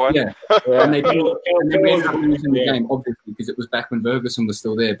remember that one. Yeah. And they ended up losing the game, obviously, because it was back when Ferguson was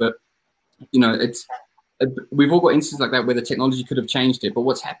still there. But, you know, we've all got instances like that where the technology could have changed it. But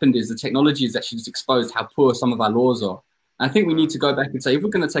what's happened is the technology has actually just exposed how poor some of our laws are. And I think we need to go back and say, if we're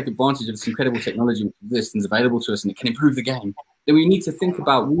going to take advantage of this incredible technology which exists and is available to us and it can improve the game, then we need to think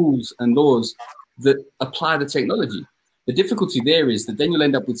about rules and laws that apply the technology. The difficulty there is that then you'll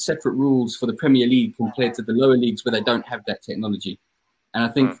end up with separate rules for the Premier League compared to the lower leagues where they don't have that technology. And I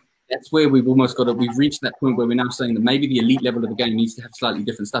think that's where we've reached that point where we're now saying that maybe the elite level of the game needs to have slightly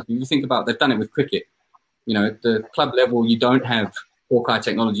different stuff. If you think about, they've done it with cricket. You know, at the club level, you don't have Hawkeye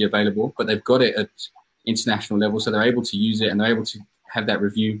technology available, but they've got it at international level, so they're able to use it and they're able to have that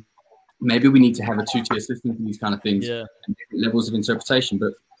review. Maybe we need to have a 2-tier system for these kind of things and different levels of interpretation.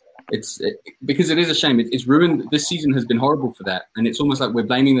 But because it is a shame. It's ruined. This season has been horrible for that. And it's almost like we're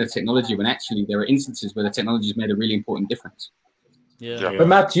blaming the technology when actually there are instances where the technology has made a really important difference. Yeah. But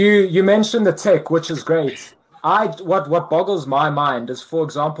Matt, you mentioned the tech, which is great. What boggles my mind is, for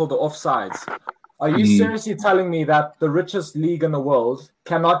example, the offsides. Are you seriously telling me that the richest league in the world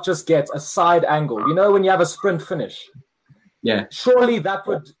cannot just get a side angle? You know, when you have a sprint finish? Yeah. Surely that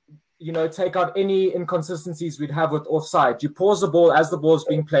would, take out any inconsistencies we'd have with offside. You pause the ball as the ball's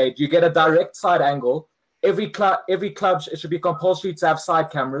being played. You get a direct side angle. Every club it should be compulsory to have side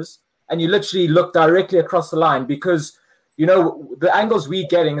cameras, and you literally look directly across the line because the angles we're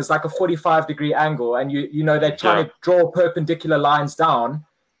getting is like a 45-degree angle, and they're trying to draw perpendicular lines down.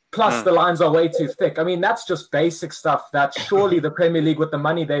 Plus, the lines are way too thick. I mean, that's just basic stuff that surely the Premier League, with the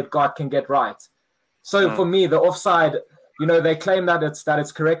money they've got, can get right. So for me, the offside, they claim that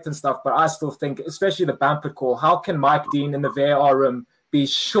it's correct and stuff, but I still think, especially the Bamford call, how can Mike Dean in the VAR room be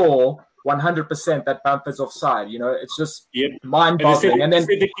sure 100% that Bamford's offside? It's just mind-boggling. And then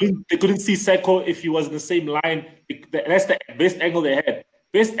they couldn't see Seko if he was in the same line. That's the best angle they had.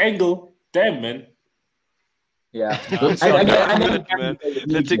 Best angle, damn, man. Yeah,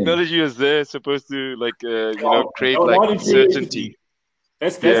 the technology is there, supposed to create certainty.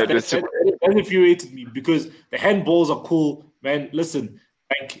 That infuriated me because the handballs are cool, man. Listen,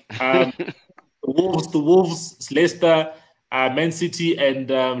 the Wolves, Leicester, Man City, and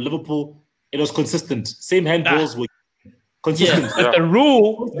Liverpool. It was consistent. Same handballs were consistent. Yeah, but the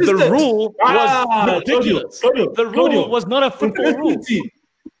rule was ridiculous. The rule was not a football rule.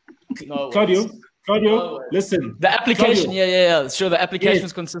 Claudio, listen. The application, Claudio, sure, the application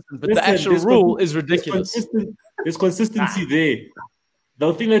is consistent, but the actual rule is ridiculous. There's consistency there.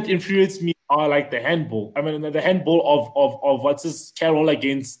 The thing that infuriates me are like the handball. I mean, the handball of what's this Carroll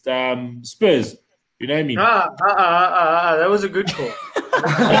against Spurs. You know what I mean? That was a good call.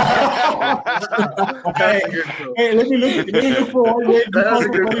 Hey, let me look for one way. That was a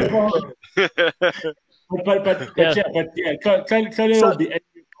good call. But Claudio will be.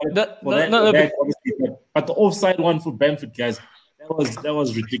 But the offside one for Bamford, guys, that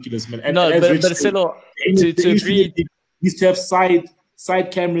was ridiculous, man. And but Selo, to agree, needs to have side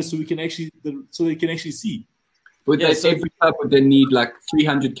cameras so they can actually see. But every club would then need like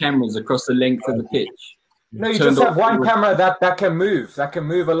 300 cameras across the length of the pitch. No, you just have one camera that can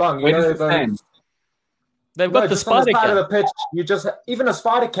move along. They've got the spider cam. Of the pitch, even a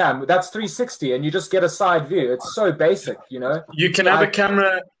spider cam that's 360, and you just get a side view. It's so basic, You can have a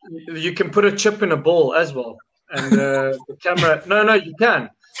camera. You can put a chip in a ball as well, and the camera. No, you can.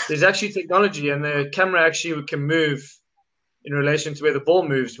 There's actually technology, and the camera actually can move in relation to where the ball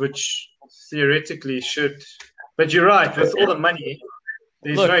moves, which theoretically should. But you're right. With all the money,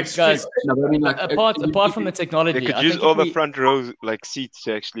 there's no excuse. Guys, apart from the technology, they could use all the front rows seats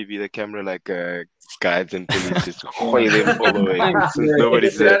to actually be the camera guides and police just hoy them all the way since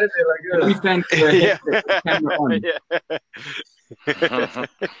nobody's there. We thank camera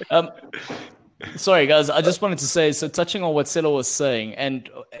on. Sorry, guys. I just wanted to say, so touching on what Selo was saying, and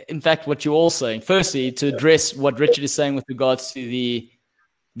in fact, what you're all saying. Firstly, to address what Richard is saying with regards to the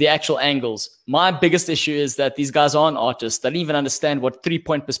actual angles. My biggest issue is that these guys aren't artists. They don't even understand what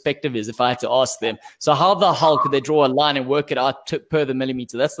 3-point perspective is, if I had to ask them. So how the hell could they draw a line and work it out per the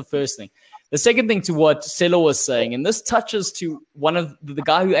millimeter? That's the first thing. The second thing to what Selo was saying, and this touches to one of the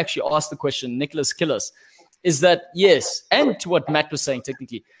guy who actually asked the question, Nicholas Killis, is that, yes, and to what Matt was saying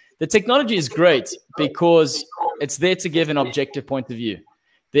technically, the technology is great because it's there to give an objective point of view.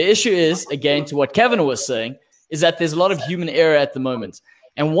 The issue is, again, to what Kevin was saying, is that there's a lot of human error at the moment.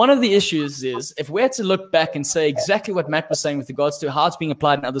 And one of the issues is, if we had to look back and say exactly what Matt was saying with regards to how it's being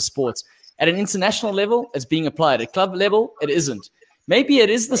applied in other sports, at an international level, it's being applied. At club level, it isn't. Maybe it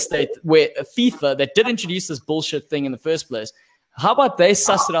is the state where FIFA that did introduce this bullshit thing in the first place. How about they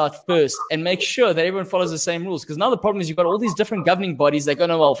suss it out first and make sure that everyone follows the same rules? Because now the problem is you've got all these different governing bodies that go,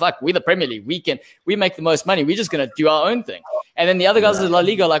 no, well, fuck, we're the Premier League. We make the most money. We're just going to do our own thing. And then the other guys in La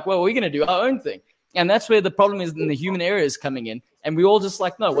Liga are like, well, we're going to do our own thing. And that's where the problem is, in the human error is coming in. And we all just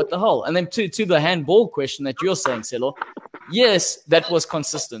like, no, what the hell? And then to the handball question that you're saying, Selo, yes, that was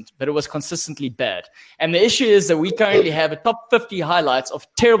consistent, but it was consistently bad. And the issue is that we currently have a top 50 highlights of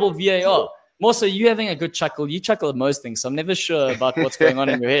terrible VAR. Mosa, you having a good chuckle. You chuckle at most things, so I'm never sure about what's going on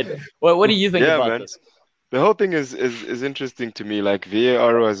in your head. What do you think about this? The whole thing is interesting to me. Like,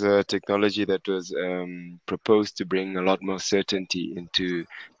 VAR was a technology that was proposed to bring a lot more certainty into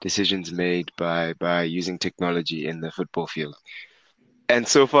decisions made by using technology in the football field. And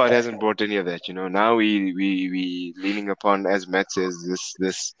so far, it hasn't brought any of that. Now we leaning upon, as Matt says,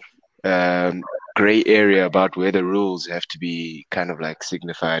 this gray area about where the rules have to be kind of like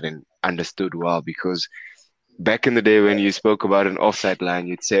signified and understood well. Because back in the day when you spoke about an offside line,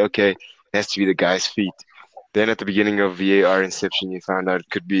 you'd say, okay, it has to be the guy's feet. Then at the beginning of VAR inception, you found out it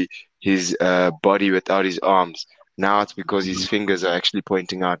could be his body without his arms. Now it's because his fingers are actually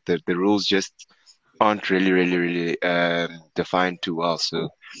pointing out that the rules just aren't really defined too well. So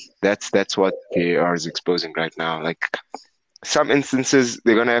that's what VAR is exposing right now. Like, some instances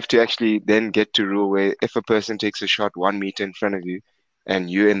they're gonna have to actually then get to rule where if a person takes a shot 1 meter in front of you and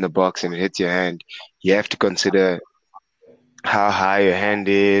you're in the box and it hits your hand, you have to consider how high your hand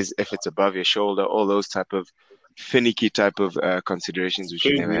is, if it's above your shoulder, all those type of finicky type of considerations which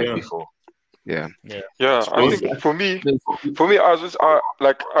you never had before. Yeah. I think for me, I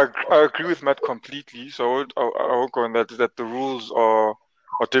agree with Matt completely. So I won't go on that. Is that the rules are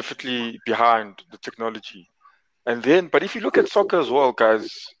definitely behind the technology, but if you look at soccer as well,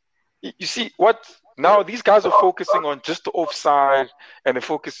 guys, you see what now these guys are focusing on just the offside, and they're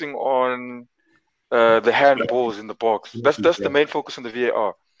focusing on the handballs in the box. That's the main focus on the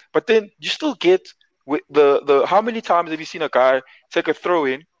VAR. But then you still get with the how many times have you seen a guy take a throw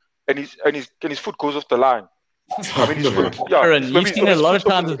in and his foot goes off the line? I mean, his foot, Bellerin, you've seen it a lot of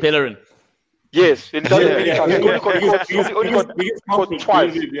times with Bellerin. Yes, and he only got caught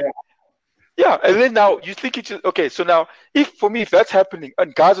twice. Yeah, and then now you think it's okay. So now, if that's happening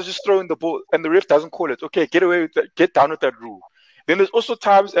and guys are just throwing the ball and the ref doesn't call it, okay, get away with that, get down with that rule. Then there's also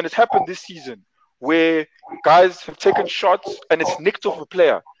times, and it's happened this season, where guys have taken shots and it's nicked off a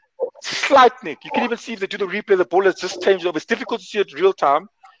player. Slight nick. You can even see if they do the replay, the ball has just changed over. It's difficult to see it real time,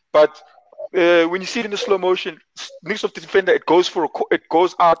 but when you see it in the slow motion, nicks off the defender, it goes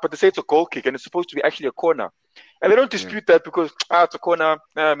out, but they say it's a goal kick and it's supposed to be actually a corner. And they don't dispute that because it's a corner,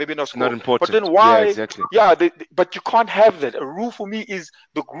 maybe not score. Not important. But then why? Yeah, exactly. Yeah, but you can't have that. A rule for me is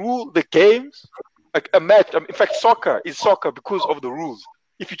the games, like a match. In fact, soccer is soccer because of the rules.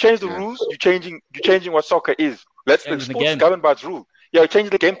 If you change the rules, you're changing what soccer is. Sports is governed by its rule. Yeah, you're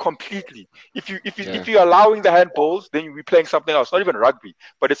changing the game completely. If you're allowing the handballs, then you'll be playing something else. Not even rugby,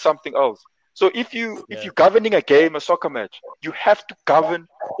 but it's something else. So if you're governing a game, a soccer match, you have to govern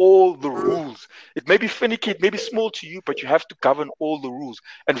all the rules. It may be finicky, it may be small to you, but you have to govern all the rules.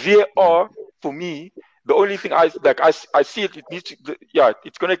 And VAR, for me, the only thing I see it needs to,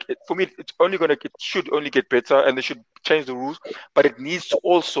 it should only get better, and they should change the rules, but it needs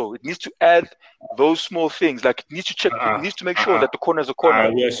to add those small things. Like it needs to check, it needs to make sure that the corner is a corner.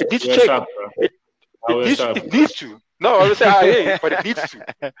 It needs to check. It needs to. No, I would say but it needs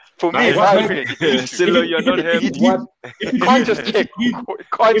to. For me, in my opinion, it needs to. You're not happy. You can't just check.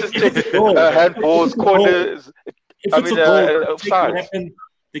 Handballs, corners. Offside.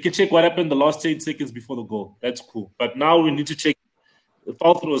 They can check what happened the last 10 seconds before the goal. That's cool. But now we need to check the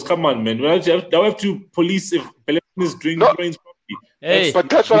foul throws. Come on, man. We have to police if Bellerin is doing things properly. Hey, but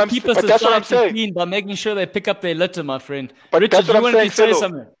that's what I'm saying. Clean by making sure they pick up their litter, my friend. But Richard, you wanted to say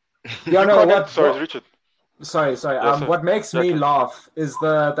something? Yeah, no, what? Sorry, Richard. Sorry. What makes me laugh is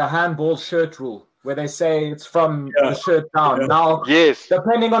the handball shirt rule, where they say it's from the shirt down. Now,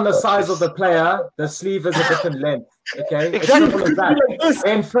 depending on the size of the player, the sleeve is a different length. Okay, exactly.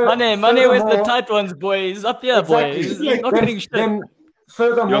 Money with the tight ones, boys. Up here, boys. Then,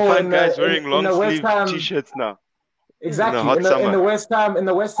 furthermore, in guys wearing long sleeve t-shirts now. Exactly. In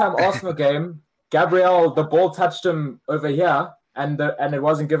the West Ham Arsenal game, Gabriel, the ball touched him over here, and it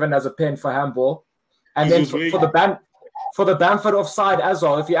wasn't given as a pen for handball. And then for the Bamford offside as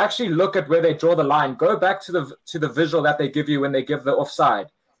well, if you actually look at where they draw the line, go back to the visual that they give you when they give the offside.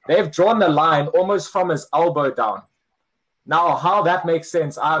 They've drawn the line almost from his elbow down. Now, how that makes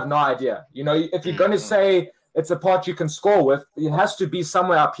sense, I have no idea. You know, if you're going to say it's a part you can score with, it has to be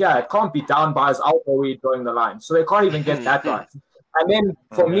somewhere up here. It can't be down by his elbow where you're drawing the line. So they can't even get that right. And then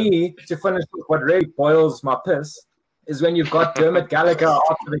for me, to finish with what really boils my piss, is when you've got Dermot Gallagher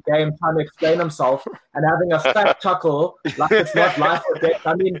after the game trying to explain himself and having a fat chuckle like it's not life or death.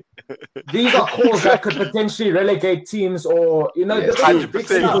 I mean, these are calls that could potentially relegate teams or, you know, big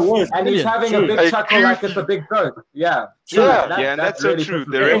stuff. And he's having a big chuckle like it's a big joke. Yeah. And that's really so true.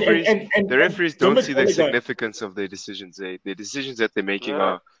 The referees don't see the significance of their decisions. The decisions that they're making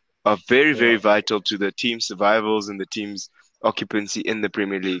are very, very vital to the team's survivals and the team's occupancy in the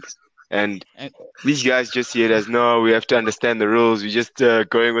Premier League. And these guys just see it as, no, we have to understand the rules. We're just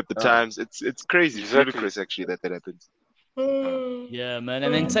going with the times. It's crazy. It's ludicrous, actually, that happens. Yeah, man.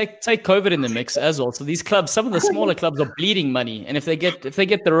 And then take COVID in the mix as well. So these clubs, some of the smaller clubs are bleeding money. And if they get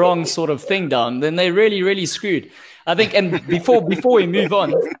the wrong sort of thing down, then they're really, really screwed. I think, and before we move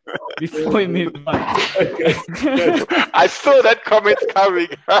on, I saw that comment coming.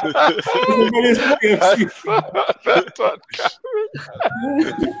 I saw that one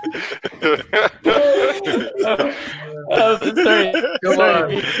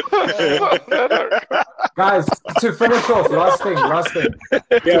coming. Guys, to finish off, last thing.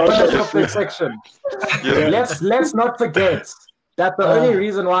 Finish off this section. Let's not forget that the only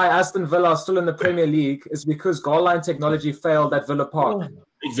reason why Aston Villa are still in the Premier League is because goal line technology failed at Villa Park.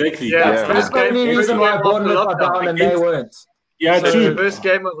 Exactly. That's the only reason why Bournemouth are down and they weren't. Yeah, So true. the first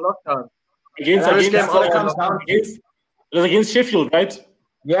game of lockdown. Against it was against Sheffield, right?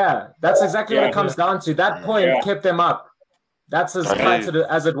 Yeah, that's exactly what it comes down to. That point kept them up. That's as tight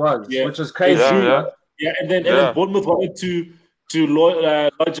as it was, which is crazy. Yeah, and then Bournemouth wanted to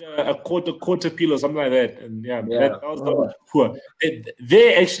lodge a quarter appeal or something like that, and that was poor.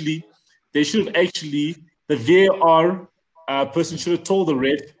 They should have actually the VAR person should have told the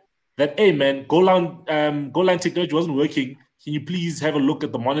ref that, hey man, goal line technology wasn't working. Can you please have a look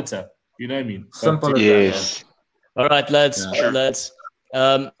at the monitor? You know what I mean? Simple as yes. All right, lads.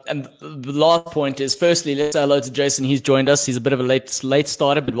 And the last point is, firstly, let's say hello to Jason. He's joined us. He's a bit of a late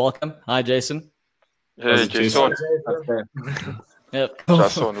starter, but welcome. Hi, Jason. Hey, Jason. Yep.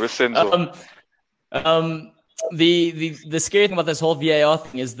 Jason, with Senzo. The scary thing about this whole VAR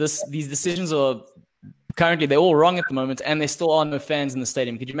thing is these decisions are currently they're all wrong at the moment, and there still are no fans in the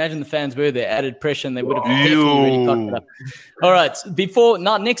stadium. Could you imagine the fans were there, added pressure, and they would have definitely really cocked it up. All right,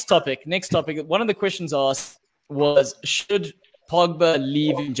 next topic. One of the questions asked was, should Pogba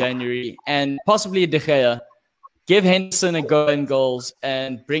leave in January and possibly De Gea, give Henderson a go in goals,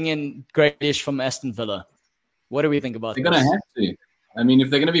 and bring in Grealish from Aston Villa? What do we think about They're going to have to. I mean, if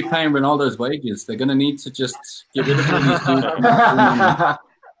they're going to be paying Ronaldo's wages, they're going to need to just get rid of all these dudes.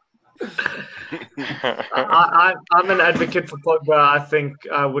 I'm an advocate for Pogba. I think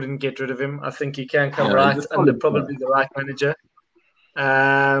I wouldn't get rid of him. I think he can come right under probably the right manager.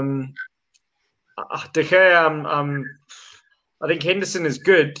 De Gea, I think Henderson is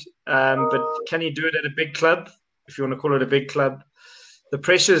good, but can he do it at a big club? If you want to call it a big club, the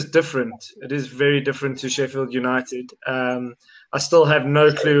pressure is different. It is very different to Sheffield United. I still have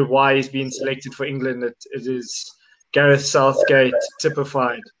no clue why he's been selected for England. It is Gareth Southgate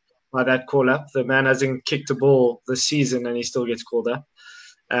typified by that call-up. The man hasn't kicked a ball this season and he still gets called up.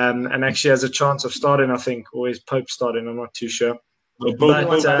 And actually has a chance of starting, I think, or is Pope starting? I'm not too sure. I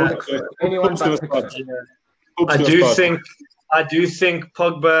do think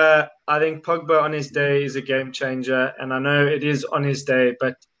Pogba. I think Pogba on his day is a game changer, and I know it is on his day.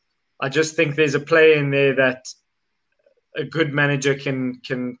 But I just think there's a play in there that a good manager can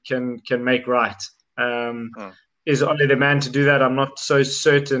make right. Is only the man to do that? I'm not so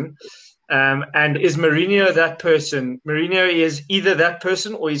certain. And is Mourinho that person? Mourinho is either that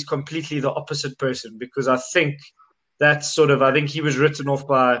person or he's completely the opposite person, because I think that's I think he was written off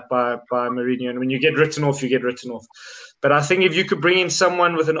by Mourinho. And when you get written off, you get written off. But I think if you could bring in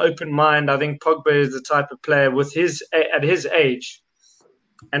someone with an open mind, I think Pogba is the type of player at his age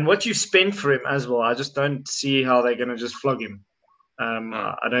and what you spend for him as well. I just don't see how they're going to just flog him.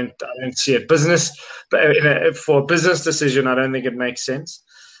 I don't see it. But for a business decision, I don't think it makes sense.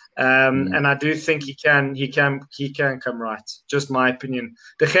 And I do think he can come right. Just my opinion.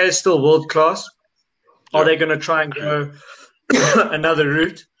 De Gea is still world class. Are they going to try and go another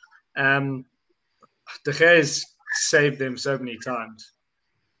route? De Gea has saved them so many times.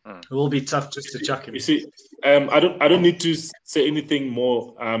 It will be tough just to chuck him. You see, I don't need to say anything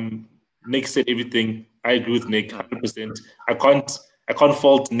more. Nick said everything. I agree with Nick 100%. I can't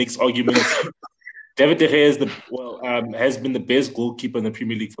fault Nick's arguments. David De Gea has been the best goalkeeper in the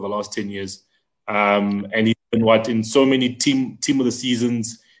Premier League for the last 10 years. And he's been in so many team of the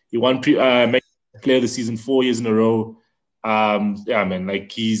seasons. He won Player of the Season 4 years in a row.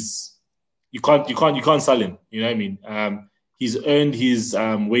 You can't sell him. You know what I mean? He's earned his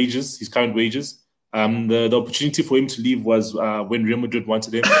wages, his current wages. The opportunity for him to leave was when Real Madrid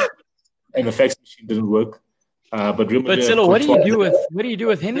wanted him, and the fax machine didn't work. But Silo, what do you do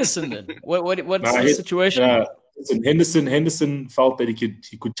with Henderson then? What's the situation? Henderson felt that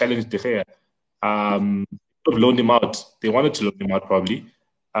he could challenge De Gea. Have loaned him out. They wanted to loan him out probably,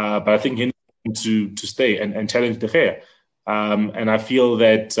 but I think Henderson to stay and challenge De Gea. And I feel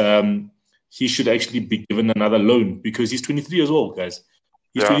that he should actually be given another loan because he's 23 years old, guys.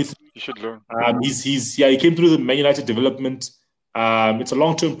 He's 23. He should learn. He came through the Man United development. It's a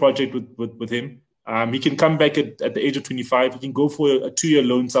long-term project with him. He can come back at the age of 25. He can go for a 2-year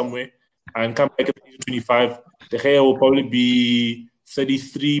loan somewhere and come back at the age of 25. De Gea will probably be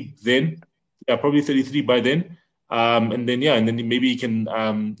 33 then. Yeah, probably 33 by then. And then maybe he can,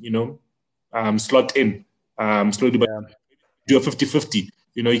 slot in slowly, but do a 50-50.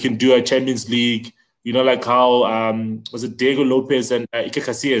 You can do a Champions League. Like how was it Diego Lopez and Iker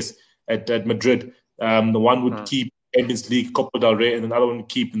Casillas at Madrid? The one would keep Champions League, Copa del Rey, and another one would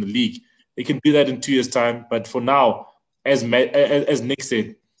keep in the league. They can do that in 2 years' time. But for now, as Nick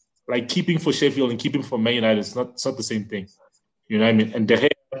said, like keeping for Sheffield and keeping for Man United, it's not the same thing. You know what I mean? And De Gea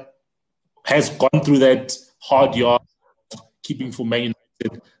has gone through that hard yard keeping for Man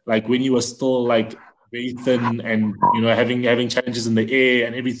United, like when he was still like very thin, and having challenges in the air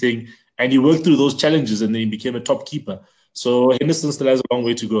and everything. And he worked through those challenges, and then he became a top keeper. So Henderson still has a long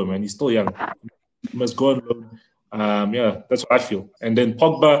way to go, man. He's still young. He must go on loan. That's what I feel. And then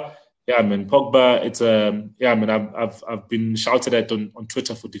Pogba, Pogba. It's I've been shouted at on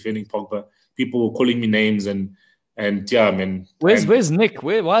Twitter for defending Pogba. People were calling me names and man. Where's Nick?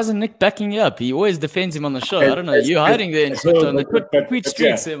 Why isn't Nick backing you up? He always defends him on the show. I don't know. You're hiding there in Twitter on the tweet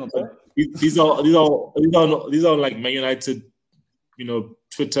streets. These are like Man United,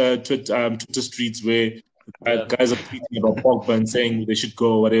 Twitter streets where guys are tweeting about Pogba and saying they should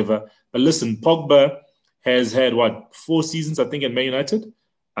go or whatever. But listen, Pogba has had 4 seasons, I think, at Man United,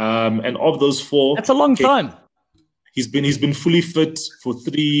 and of those 4, that's a long time. He's been fully fit for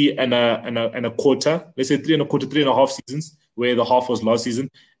 3 and a quarter. Let's say 3 and a quarter, 3.5 seasons, where the half was last season.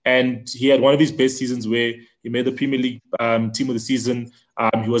 And he had one of his best seasons where he made the Premier League team of the season.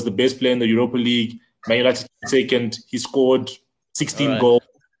 He was the best player in the Europa League. Man United second. He scored 16 goals,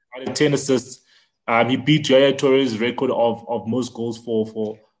 10 assists. He beat Yaya Touré's record of most goals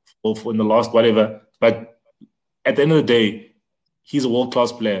for in the last whatever. But at the end of the day, he's a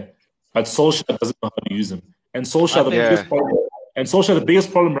world-class player. But Solskjaer doesn't know how to use him. And Solskjaer, the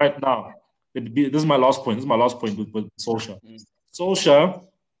biggest problem right now. This is my last point. With Solskjaer. Solskjaer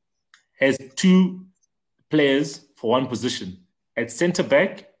has 2 players for one position, at centre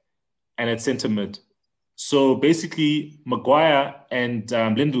back and at centre mid. So basically, Maguire and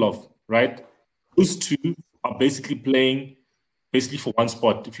Lindelof, right? Those 2 are basically playing for one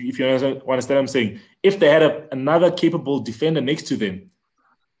spot. If you understand what I'm saying, if they had another capable defender next to them,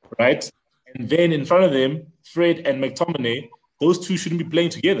 right, and then in front of them, Fred and McTominay, those 2 shouldn't be playing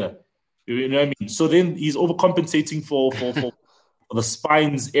together. You know what I mean? So then he's overcompensating for the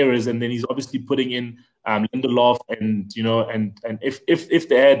spine's errors, and then he's obviously putting in Lindelof, and if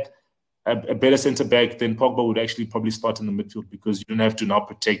they had a better centre back, then Pogba would actually probably start in the midfield, because you don't have to now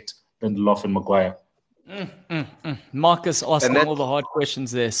protect Lindelof and Maguire. Marcus asking all the hard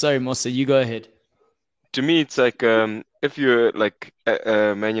questions there. Sorry, Musa, you go ahead. To me, it's like if you're like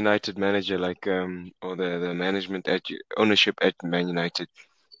a Man United manager, or the management ownership at Man United,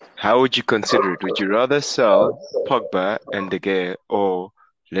 how would you consider it? Would you rather sell Pogba and De Gea, or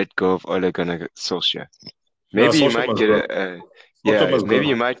let go of Ole Gunnar Solskjaer? Maybe you might get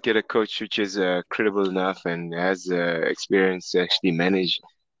you might get a coach which is credible enough and has experience to actually manage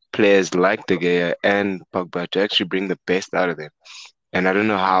players like De Gea and Pogba to actually bring the best out of them. And I don't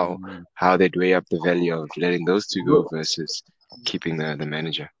know how they'd weigh up the value of letting those 2 go versus keeping the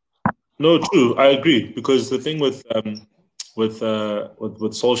manager. No, true. I agree, because the thing with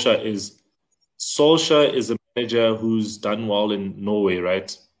Solskjaer is a manager who's done well in Norway,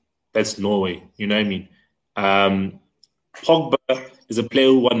 right? That's Norway. You know what I mean? Pogba is a player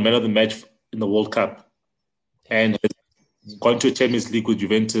who won Man of the Match in the World Cup and has gone to a Champions League with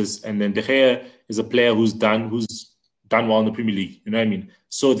Juventus. And then De Gea is a player who's done well in the Premier League. You know what I mean?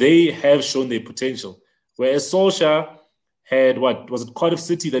 So they have shown their potential. Whereas Solskjaer had was it Cardiff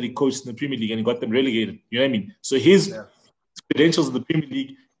City that he coached in the Premier League, and he got them relegated. You know what I mean? So his credentials in the Premier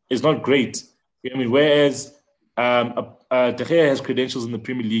League is not great. You know what I mean? Whereas De Gea has credentials in the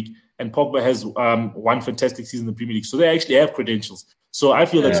Premier League, and Pogba has one fantastic season in the Premier League. So they actually have credentials. So I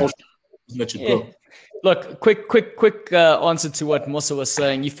feel that Solskjaer that should go. Look, quick answer to what Musa was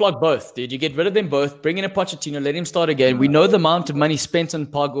saying. You flog both, dude. You get rid of them both, bring in a Pochettino, let him start again. We know the amount of money spent on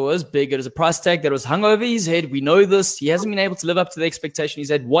Pogba was big. It was a price tag that was hung over his head. We know this. He hasn't been able to live up to the expectation. He's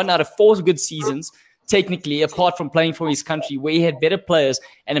had 1 out of 4 good seasons, technically, apart from playing for his country, where he had better players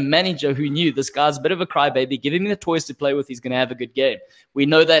and a manager who knew this guy's a bit of a crybaby. Give him the toys to play with. He's going to have a good game. We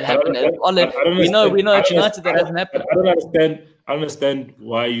know that happened. We know at United that hasn't happened. I don't understand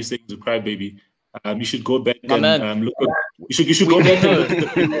why you say he's a crybaby. You should go back and look at. You should go back.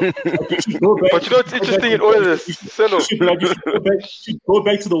 But you know what's interesting in all of this? You should go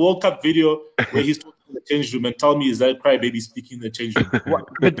back to the World Cup video where he's talking in the change room and tell me, is that crybaby speaking in the change room?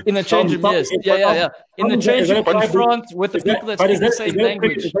 But in the change room, yes. Yeah. In the change room in front with the people that speak the same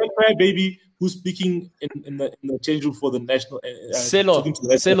language. Is that crybaby who's speaking in the change room for the national? Selo,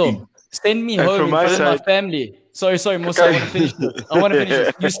 send me home in front of my family. Sorry, Musa, I want to finish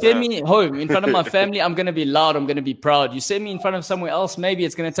this. You send me home in front of my family, I'm going to be loud, I'm going to be proud. You send me in front of somewhere else, maybe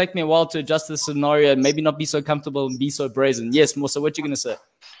it's going to take me a while to adjust to the scenario and maybe not be so comfortable and be so brazen. Yes, Musa, what you going to say?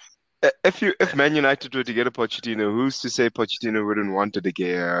 If Man United were to get a Pochettino, who's to say Pochettino wouldn't want to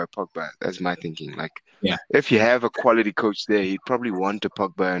get Pogba? That's my thinking. If you have a quality coach there, he'd probably want a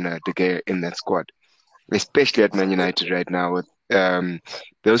Pogba and a De Gea in that squad, especially at Man United right now. With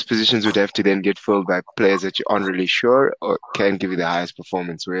those positions would have to then get filled by players that you aren't really sure or can give you the highest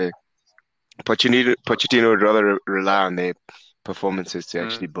performance. Where Pochettino would rather rely on their performances to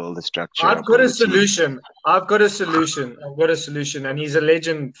actually build the structure. I've got a solution. And he's a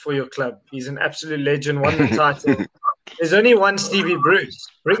legend for your club. He's an absolute legend. Won the title. There's only one Stevie Bruce.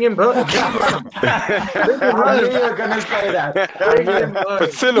 Bring him home. I knew you were going to say that. Bring him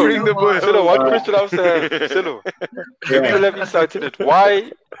home. Silo, one question I was Silo. You have incited it.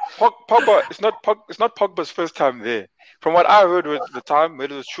 Why Pogba? It's not Pogba's first time there. From what I heard was the time,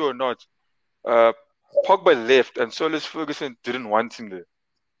 whether it was true or not, Pogba left and Solis Ferguson didn't want him there.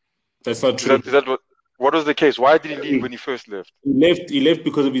 That's not true. Is that what was the case? Why did he leave when he first left? He left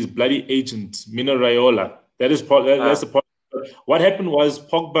because of his bloody agent, Mino Raiola. That's the point. What happened was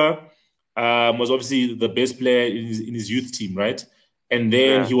Pogba was obviously the best player in his youth team, right? And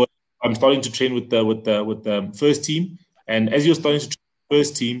then he was starting to train with the first team. And as he was starting to train with the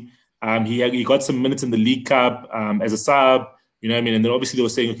first team, he got some minutes in the League Cup as a sub. You know what I mean? And then obviously they were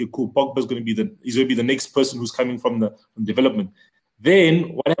saying, okay, cool, Pogba's going to be the next person who's coming from development.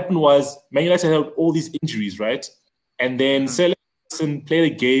 Then what happened was Man United had all these injuries, right? And then Selection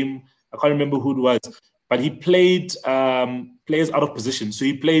played a game. I can't remember who it was, but he played players out of position. So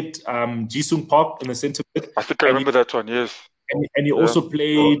he played Ji-sung Park in the centre mid. I think I remember that one, yes. And he also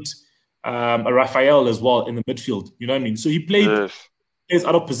played a Raphael as well in the midfield. You know what I mean? So he played players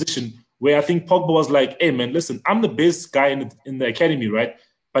out of position, where I think Pogba was like, hey, man, listen, I'm the best guy in the academy, right?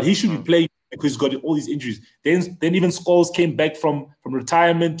 But he should be playing because he's got all these injuries. Then even Scholes came back from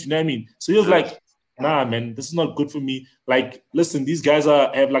retirement, you know what I mean? So he was like, nah, man, this is not good for me. Like, listen, these guys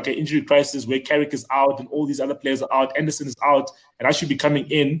have like an injury crisis where Carrick is out and all these other players are out. Anderson is out, and I should be coming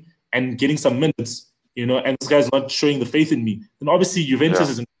in and getting some minutes, you know, and this guy's not showing the faith in me. Then obviously Juventus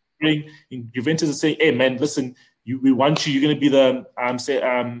is Juventus is saying, hey, man, listen, we want you. You're going to be the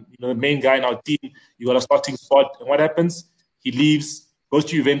the main guy in our team. You got a starting spot. And what happens? He leaves, goes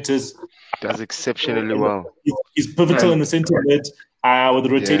to Juventus. Does exceptionally well. He's pivotal in the centre mid with the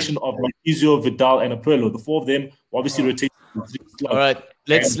rotation of Marquisio, Vidal, and Apurlo. The four of them obviously rotate. All right,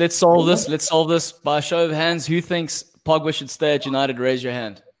 let's solve this. Let's solve this by a show of hands. Who thinks Pogba should stay at United? Raise your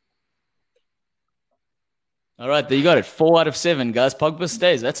hand. All right, there you got it. 4 out of 7, guys. Pogba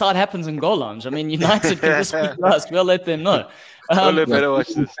stays. That's how it happens in Goal Lounge. I mean, United can just speak to us. We'll let them know. Better watch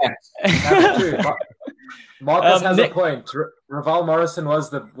this. That's true. Marcus has a point. Raval Morrison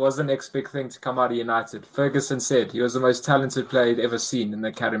was the next big thing to come out of United. Ferguson said he was the most talented player he'd ever seen in the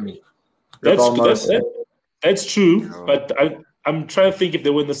academy. That's true, but I'm trying to think if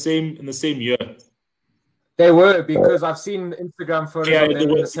they were in the same year. They were, because I've seen Instagram photos of them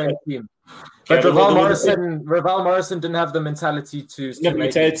in the same team. But Raval Morrison didn't have the mentality to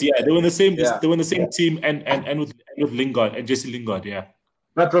make it. Yeah, they were in the same. They were in the same team, and with Lingard and Jesse Lingard. Yeah.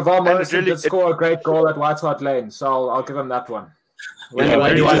 But Raval Morrison did score a great goal at White Hart Lane, so I'll give him that one.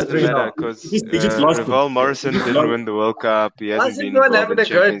 Because Raval Morrison didn't win the World Cup. He hasn't been involved in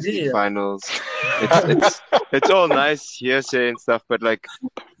Champions League finals. It's all nice hearsay and stuff, but like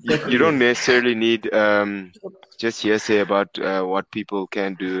you don't necessarily need just hearsay about what people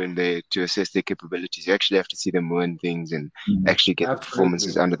can do and to assess their capabilities. You actually have to see them win things and actually get the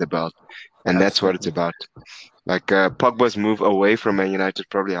performances under the belt, and that's what it's about. Like Pogba's move away from Man United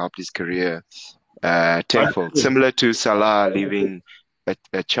probably helped his career tenfold. Similar to Salah leaving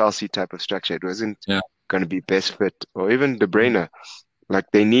a Chelsea type of structure. It wasn't going to be best fit, or even De Bruyne. Like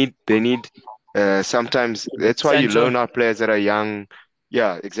they need sometimes. That's why you loan out players that are young.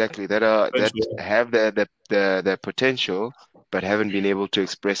 Yeah, exactly. That have the potential, but haven't been able to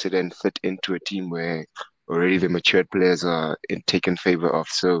express it and fit into a team where already the matured players are taken favor of.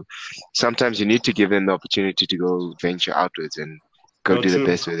 So sometimes you need to give them the opportunity to go venture outwards and go do the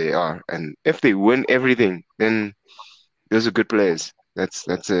best where they are. And if they win everything, then those are good players. That's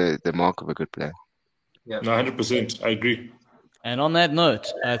the mark of a good player. Yeah, 100%. I agree. And on that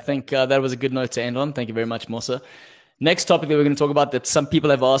note, I think that was a good note to end on. Thank you very much, Mosa. Next topic that we're going to talk about that some people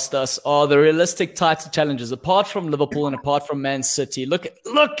have asked us are the realistic title challenges. Apart from Liverpool and apart from Man City, look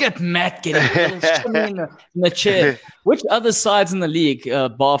at Matt getting in the chair. Which other sides in the league,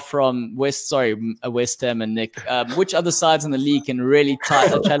 bar from West Ham and Nick, which other sides in the league can really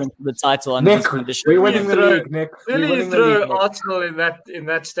challenge for the title under this condition? We're winning the league, Nick. Really throw Arsenal in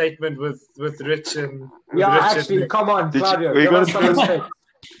that statement with Rich and actually, come on, Claudio. Give us some respect.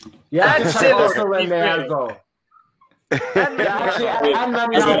 Yeah, Arsenal in there as well. I have a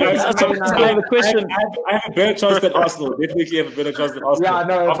better chance than Arsenal. Definitely have a better chance than Arsenal. Yeah,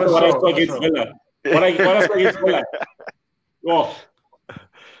 no, after what I saw against Villa. What I saw against Villa. Oh.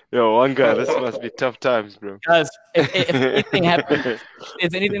 Yo, one guy, this must be tough times, bro. Guys, if anything happens, if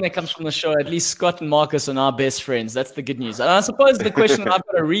there's anything that comes from the show, at least Scott and Marcus are our best friends. That's the good news. And I suppose the question I've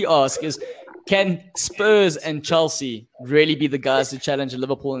got to re-ask is, can Spurs and Chelsea really be the guys to challenge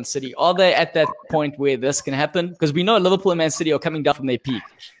Liverpool and City? Are they at that point where this can happen? Because we know Liverpool and Man City are coming down from their peak.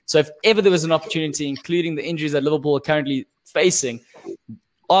 So if ever there was an opportunity, including the injuries that Liverpool are currently facing,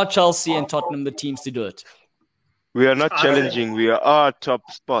 are Chelsea and Tottenham the teams to do it? We are not challenging. We are top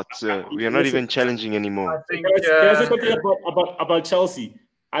spots. We are not even challenging anymore. I think, Can I say something about Chelsea?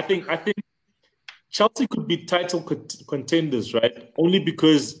 I think Chelsea could be title contenders, right? Only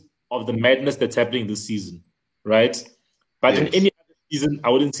because of the madness that's happening this season, right? But in any other season, I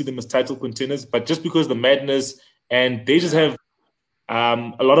wouldn't see them as title contenders. But just because the madness, and they just have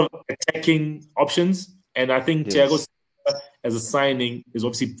a lot of attacking options, and I think Thiago Silva as a signing is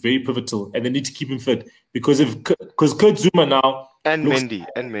obviously very pivotal, and they need to keep him fit because Kurt Zuma now and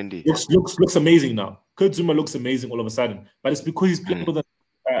Mendy looks amazing now. Kurt Zuma looks amazing all of a sudden, but it's because he's playing with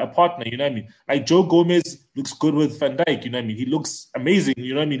a partner. You know what I mean? Like Joe Gomez looks good with Van Dijk. You know what I mean? He looks amazing.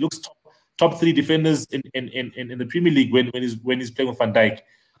 You know what I mean? He looks top 3 defenders in the Premier League when he's playing with Van Dijk.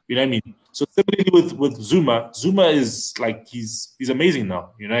 You know what I mean? So similarly with Zuma is like he's amazing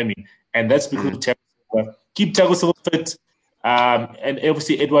now. You know what I mean? And that's because of Thiago Silva. Keep Thiago Silva fit. And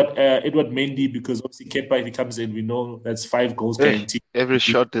obviously Edward Mendy, because obviously Kepa, if he comes in, we know that's 5 goals guaranteed. Every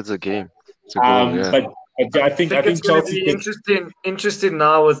shot is a game. It's a goal, But I think it's Chelsea going to be interesting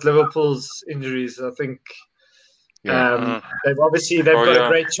now with Liverpool's injuries. I think they've got a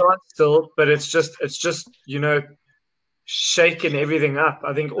great chance still, but it's just shaking everything up.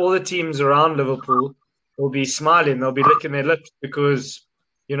 I think all the teams around Liverpool will be smiling. They'll be licking their lips because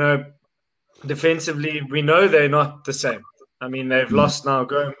defensively we know they're not the same. I mean, they've lost now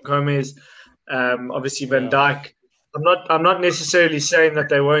Gomez, obviously Van Dijk. I'm not necessarily saying that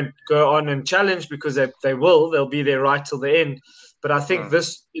they won't go on and challenge, because they will. They'll be there right till the end. But I think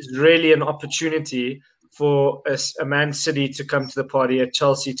this is really an opportunity for a Man City to come to the party, a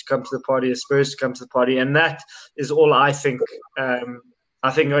Chelsea to come to the party, a Spurs to come to the party. And that is all I think.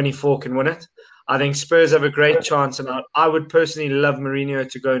 I think only 4 can win it. I think Spurs have a great chance, and I would personally love Mourinho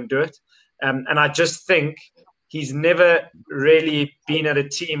to go and do it. And I just think he's never really been at a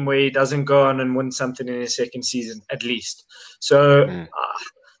team where he doesn't go on and win something in his second season, at least. So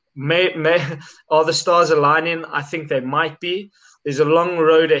are the stars aligning? I think they might be. There's a long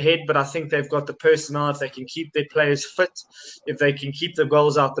road ahead, but I think they've got the personnel. If they can keep their players fit, if they can keep the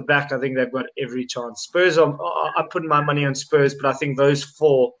goals out the back, I think they've got every chance. Spurs, I'm putting my money on Spurs, but I think those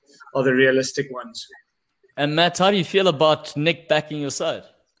 4 are the realistic ones. And Matt, how do you feel about Nick backing your side?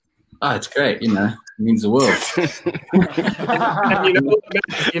 Oh, it's great. It means the world. And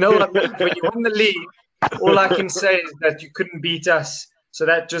you know what? When you won the league, all I can say is that you couldn't beat us. So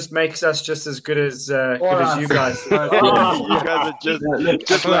that just makes us just as good as you guys. You guys are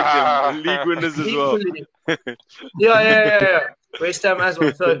just like league winners as well. Yeah. West Ham as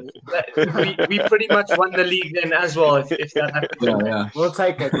well. So we pretty much won the league then as well, if that happens. Yeah. We'll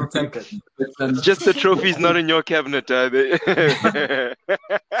take it. Just the trophy's not in your cabinet, are they?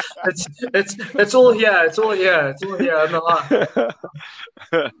 It's all here. It's all here on the heart.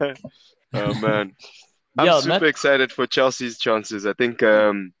 Oh man. I'm super excited for Chelsea's chances. I think,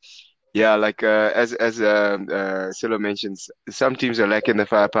 as Silo mentions, some teams are lacking the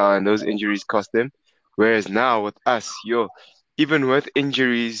firepower, and those injuries cost them. Whereas now with us, even with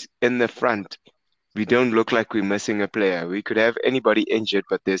injuries in the front, we don't look like we're missing a player. We could have anybody injured,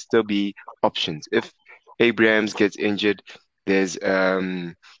 but there'll still be options. If Abrahams gets injured, there's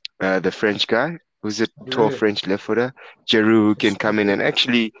the French guy, who's a tall French left footer, Giroud, who can come in and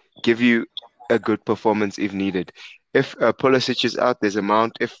actually give you a good performance if needed. If Pulisic is out, there's a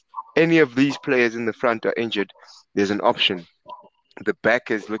Mount. If any of these players in the front are injured, there's an option. The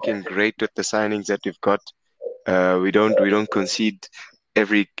back is looking great with the signings that we've got. We don't concede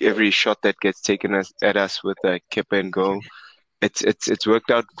every shot that gets taken at us with Kepa and goal. It's worked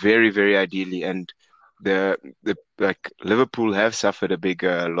out very, very ideally, and the Liverpool have suffered a big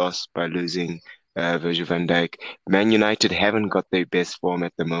loss by losing Virgil van Dijk. Man United haven't got their best form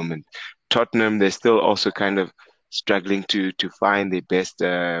at the moment. Tottenham, they're still also kind of struggling to find their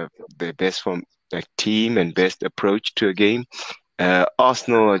best form, like team and best approach to a game.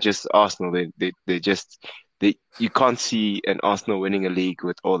 Arsenal are just Arsenal. You can't see an Arsenal winning a league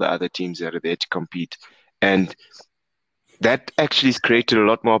with all the other teams that are there to compete, and that actually has created a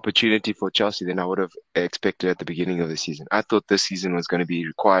lot more opportunity for Chelsea than I would have expected at the beginning of the season. I thought this season was going to be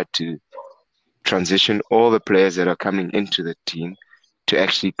required to transition all the players that are coming into the team to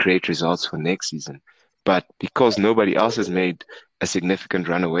actually create results for next season. But because nobody else has made a significant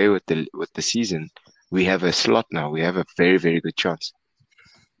run away with the season, we have a slot now. We have a very, very good chance.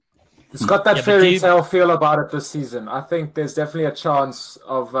 It's got that fairy tale feel about it this season. I think there's definitely a chance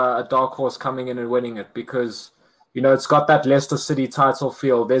of a dark horse coming in and winning it because, it's got that Leicester City title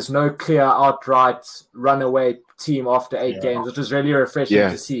feel. There's no clear outright runaway team after 8 games, which is really refreshing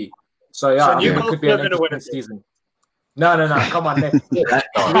to see. So, I think it could be an interesting season. No. Come on, Nick. we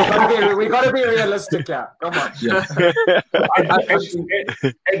got to be realistic here. Come on.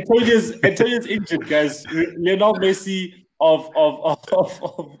 Antonio's injured, guys. Lionel Messi of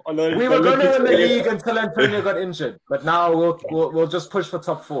we were going to win the league until Antonio got injured, but now we'll just push for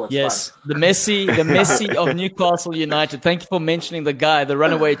top 4. It's fine. The Messi of Newcastle United. Thank you for mentioning the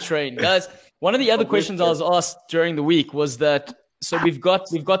runaway train, guys. One of the other questions I was asked during the week was that. So we've got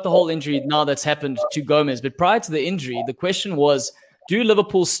the whole injury now that's happened to Gomez, but prior to the injury, the question was: do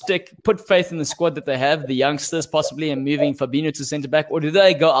Liverpool put faith in the squad that they have, the youngsters possibly, and moving Fabinho to centre back, or do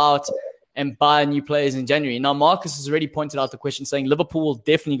they go out and buy new players in January? Now, Marcus has already pointed out the question, saying Liverpool will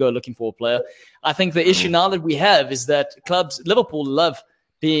definitely go looking for a player. I think the issue now that we have is that Liverpool love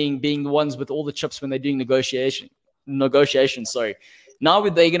being the ones with all the chips when they're doing negotiations. Now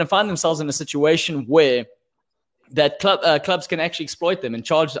they're going to find themselves in a situation where that clubs can actually exploit them and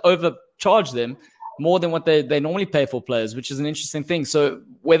overcharge them more than what they normally pay for players, which is an interesting thing. So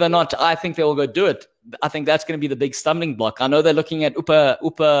whether or not I think they will go do it, I think that's going to be the big stumbling block. I know they're looking at Upa,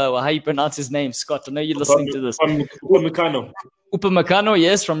 how you pronounce his name, Scott. I know you're listening to this. Upamecano,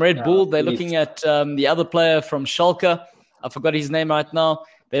 yes, from Red Bull. They're looking at the other player from Schalke. I forgot his name right now.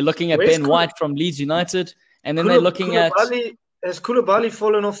 They're looking at Ben White from Leeds United. And then they're looking at... Has Koulibaly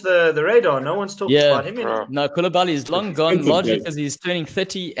fallen off the radar? No one's talking about him anymore. No, Koulibaly is long gone, largely because he's turning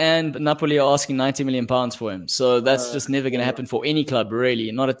 30 and Napoli are asking £90 million for him. So that's just never going to happen for any club,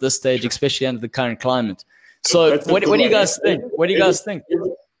 really. Not at this stage, especially under the current climate. So what do you guys think?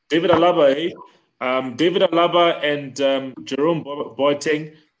 David Alaba, David Alaba and Jerome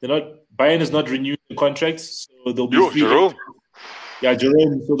Boateng, Bayern is not renewing the contracts, so they'll be free. Jerome. Yeah,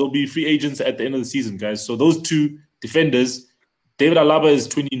 Jerome. So they'll be free agents at the end of the season, guys. So those two defenders, David Alaba is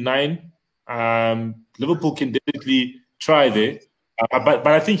 29. Liverpool can definitely try there, but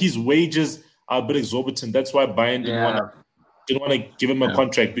I think his wages are a bit exorbitant. That's why Bayern didn't want to give him a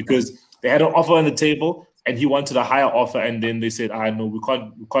contract, because they had an offer on the table and he wanted a higher offer, and then they said, no, we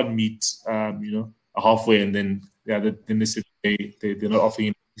can't meet halfway, and then they said they're not offering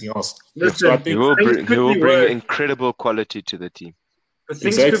him anything else. Listen, so I think he will bring incredible quality to the team. But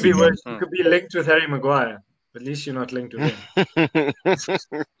things could be worse. You could be linked with Harry Maguire. At least you're not linked with him.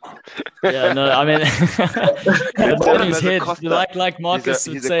 Yeah, no, I mean, his head, like Marcus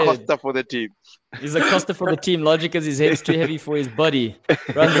would say, he's a Costa for the team. He's a Costa for the team. Logic is his head's too heavy for his body.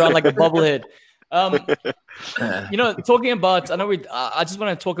 Runs around like a bobblehead. Talking about, I just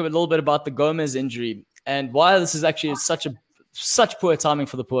want to talk a little bit about the Gomez injury and why this is actually such poor timing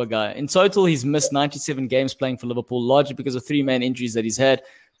for the poor guy. In total, he's missed 97 games playing for Liverpool, largely because of 3 main injuries that he's had,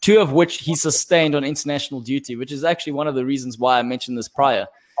 2 of which he sustained on international duty, which is actually one of the reasons why I mentioned this prior.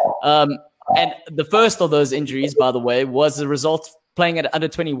 And the first of those injuries, by the way, was the result of playing at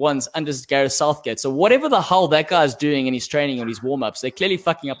under-21s under Gareth Southgate. So whatever the hell that guy's doing in his training or his warm-ups, they're clearly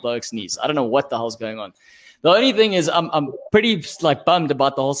fucking up the Oak's knees. I don't know what the hell's going on. The only thing is I'm pretty bummed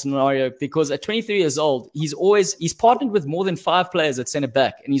about the whole scenario, because at 23 years old, he's partnered with more than 5 players at centre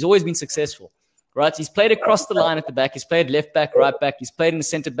back, and he's always been successful. Right, he's played across the line at the back. He's played left back, right back. He's played in the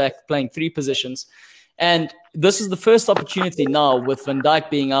centre back, playing 3 positions. And this is the first opportunity now, with Van Dijk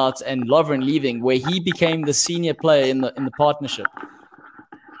being out and Lovren leaving, where he became the senior player in the partnership.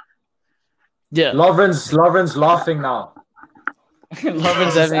 Yeah, Lovren's laughing now.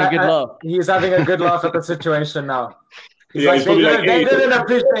 Lovren's having a good laugh. He's having a good laugh at the situation now. He's like, they didn't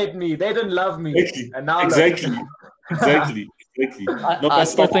appreciate me. They didn't love me. Exactly. And now exactly. I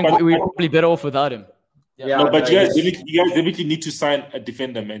still think we're probably better off without him. You guys definitely need to sign a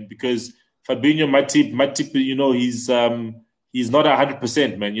defender, man, because Fabinho, Matip, he's not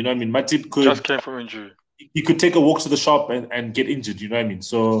 100%, man. You know what I mean? Matip could just came from injury. He could take a walk to the shop and get injured. You know what I mean?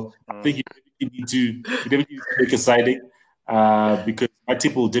 So I think you need to make a siding, because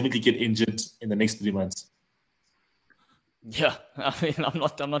Matip will definitely get injured in the next 3 months. Yeah, I mean, I'm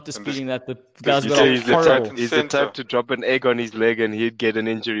not disputing that. The guy's he's the type to drop an egg on his leg and he'd get an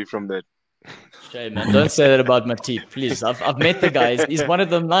injury from that. Shay, man, don't say that about Matip, please. I've met the guy. He's one of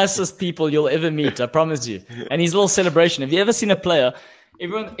the nicest people you'll ever meet, I promise you. And his little celebration. Have you ever seen a player?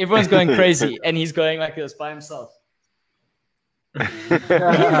 Everyone's going crazy, and he's going like this by himself.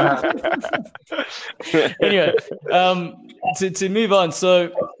 Anyway, to move on.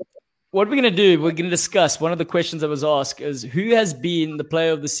 So what we're going to do, we're going to discuss. One of the questions that was asked is who has been the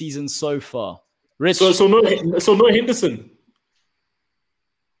player of the season so far? Rich. So no Henderson.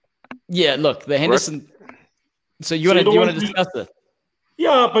 Yeah, look, the Henderson. So you want to discuss it?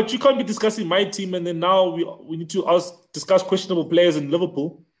 Yeah, but you can't be discussing my team and then now we need to discuss questionable players in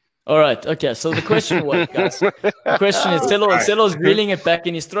Liverpool. All right, okay. So the question was, guys, the question is, Celo's reeling it back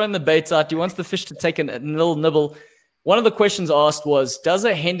and he's throwing the bait out. He wants the fish to take a little nibble. One of the questions asked was, does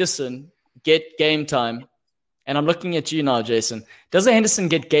a Henderson get game time? And I'm looking at you now, Jason. Does a Henderson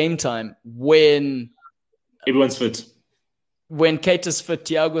get game time when everyone's fit? When Keita's fit,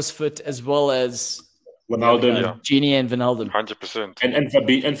 Thiago's fit, as well as Ronaldo, Gini and Wijnaldum. 100%.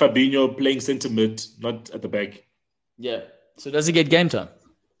 And Fabinho playing centre mid, not at the back. Yeah. So does he get game time?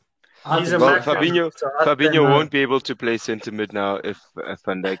 Fabinho won't be able to play centre mid now if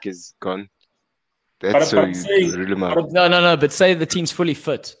Van Dijk is gone. That's so rule him out. No. But say the team's fully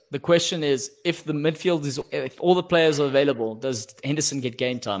fit. The question is, if the midfield if all the players are available, does Henderson get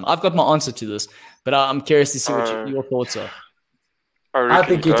game time? I've got my answer to this, but I'm curious to see what your thoughts are. I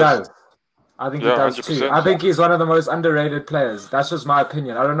think he does. I think he does 100%. too. I think he's one of the most underrated players. That's just my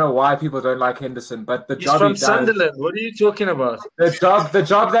opinion. I don't know why people don't like Henderson, but the job he does. He's from Sunderland. What are you talking about? The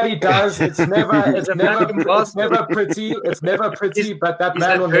job that he does, it's never pretty. It's never pretty, but that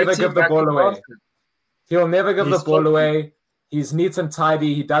man will never give the ball away. He'll never give the ball away. He's neat and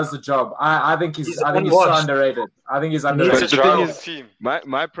tidy. He does the job. I think he's so underrated. I think he's underrated. But the thing is,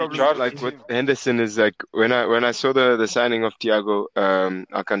 my problem with Henderson is like when I saw the signing of Thiago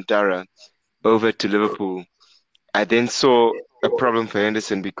Alcantara over to Liverpool, I then saw a problem for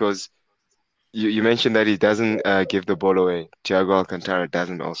Henderson because you mentioned that he doesn't give the ball away. Thiago Alcantara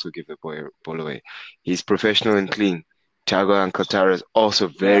doesn't also give the ball away. He's professional and clean. Thiago Alcantara is also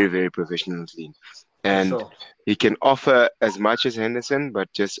very, very professional and clean. And he can offer as much as Henderson,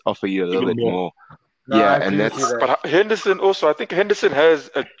 but just offer you a little bit more. No, But Henderson also, I think Henderson has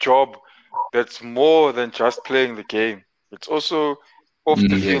a job that's more than just playing the game. It's also off the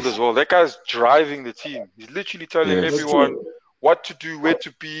field as well. That guy's driving the team. He's literally telling everyone what to do, where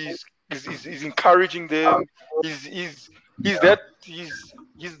to be. He's encouraging them. He's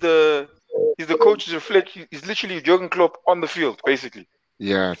the coach's reflection. He's literally Jurgen Klopp on the field, basically.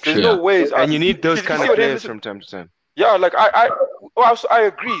 Yeah, there's no ways. And you need those kind of players from time to time. Yeah, like I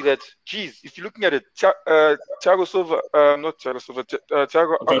agree that, if you're looking at it, Thiago Silva, not Thiago Silva,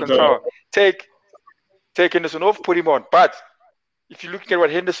 Thiago Alcantara, take Henderson off, put him on. But if you're looking at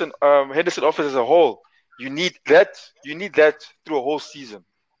what Henderson offers as a whole, you need that through a whole season.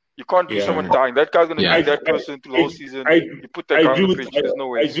 You can't do someone dying. That guy's going to be that person through the whole season. You put that guy on the pitch. There's no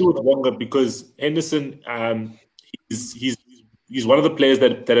way. I agree with Wonga because Henderson, he's one of the players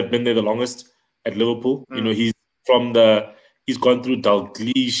that have been there the longest at Liverpool. You know, he's gone through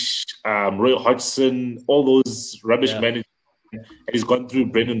Dalglish, Roy Hodgson, all those rubbish managers, and he's gone through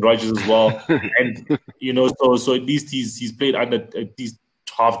Brendan Rodgers as well. And you know, so at least he's played under at least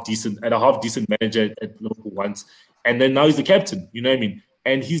half decent manager at Liverpool once, and then now he's the captain. You know what I mean?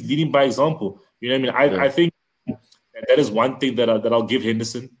 And he's leading by example. You know what I mean? I think that is one thing that I'll give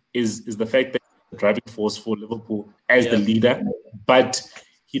Henderson is the fact that he's the driving force for Liverpool as the leader, but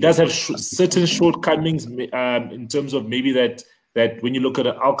he does have certain shortcomings in terms of maybe that when you look at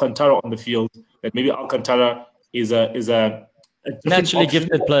Alcantara on the field, that maybe Alcantara is a naturally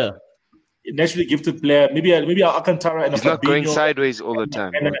gifted player. Naturally gifted player. Maybe Alcantara and he's not going sideways all the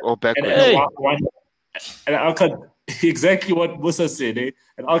time or backwards. And Alcantara, exactly what Musa said.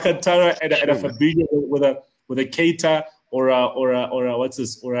 And Alcantara and a Fabinho with a Keita or a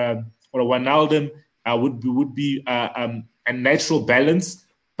Wijnaldum would be a natural balance.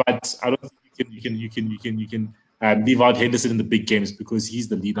 But I don't think you can leave out Henderson in the big games because he's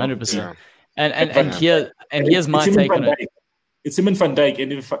the leader. 100%. And here's my take on it. It's him and Van Dijk,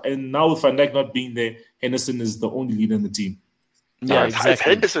 and now with Van Dijk not being there, Henderson is the only leader in the team. Yeah, exactly. It's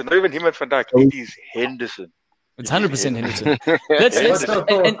Henderson, not even him and Van Dijk. It is Henderson. It's 100% Henderson.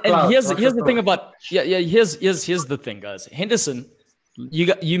 And here's the thing about here's the thing, guys. Henderson,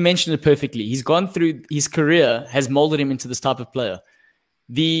 you mentioned it perfectly. He's gone through his career, has molded him into this type of player.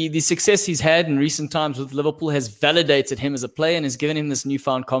 The success he's had in recent times with Liverpool has validated him as a player and has given him this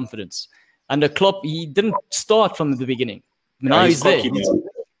newfound confidence. Under Klopp, he didn't start from the beginning. Now he's there.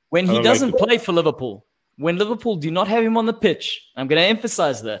 When he doesn't play for Liverpool, when Liverpool do not have him on the pitch, I'm going to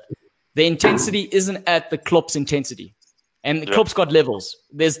emphasize that, the intensity isn't at the Klopp's intensity. And Klopp's got levels.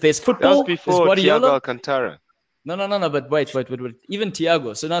 There's football. That was before there's Thiago Alcantara. No, but wait. Even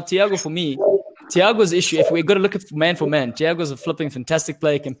Thiago. So now Thiago, for me, Thiago's issue, if we're going to look at man for man, Thiago's a flipping fantastic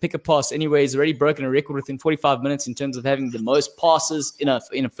player, can pick a pass anyway. He's already broken a record within 45 minutes in terms of having the most passes in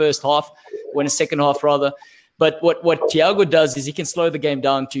a first half, or in a second half rather. But what Thiago does is he can slow the game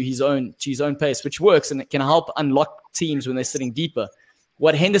down to his own pace, which works, and it can help unlock teams when they're sitting deeper.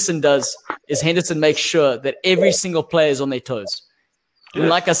 What Henderson does is Henderson makes sure that every single player is on their toes. And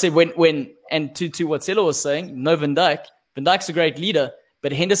like I said, and to what Selo was saying, no Van Dijk. Van Dijk's a great leader,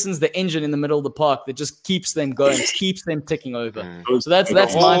 but Henderson's the engine in the middle of the park that just keeps them going, keeps them ticking over. So that's my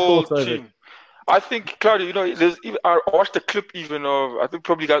thoughts over it. I think, Claudio, I watched a clip even of, I think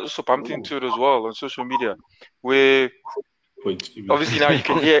probably guys also bumped into it as well on social media, where obviously now you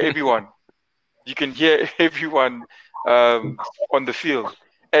can hear everyone. You can hear everyone on the field.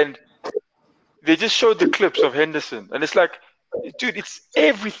 And they just showed the clips of Henderson. And it's like, dude, it's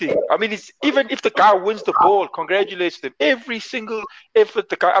everything. I mean, it's even if the guy wins the ball, congratulates them. Every single effort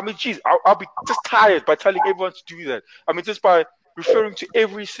the guy. I mean, geez, I'll be just tired by telling everyone to do that. I mean, just by referring to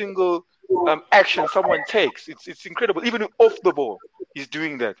every single action someone takes. It's incredible. Even off the ball, he's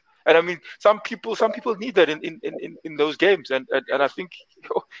doing that. And I mean, some people need that in those games. And I think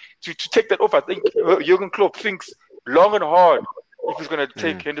to take that off, I think Jurgen Klopp thinks long and hard if he's going to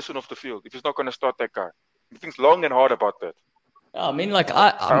take Henderson off the field. If he's not going to start that guy, he thinks long and hard about that. I mean, like,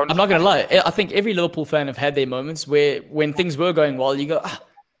 I'm not going to lie. I think every Liverpool fan have had their moments where when things were going well, you go,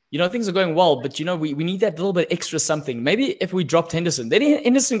 things are going well, but, we need that little bit extra something. Maybe if we dropped Henderson, then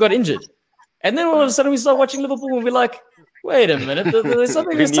Henderson got injured. And then all of a sudden we start watching Liverpool and we're like, wait a minute, there's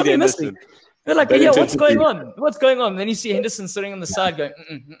something missing. They're like, what's going on? What's going on? And then you see Henderson sitting on the side going,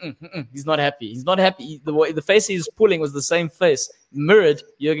 he's not happy. He's not happy. The face he was pulling was the same face, mirrored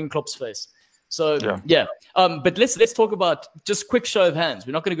Jurgen Klopp's face. So, yeah. But let's talk about just quick show of hands.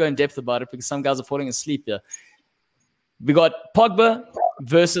 We're not going to go in depth about it because some guys are falling asleep here. We got Pogba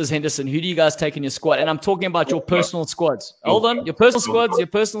versus Henderson. Who do you guys take in your squad? And I'm talking about your personal squads. Hold on. Your personal squads,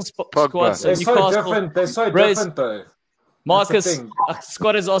 squads. So They're so different, though. Marcus,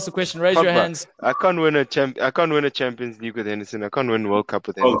 Scott has asked a question. Raise your hands. I can't win a Champions League with Henderson. I can't win World Cup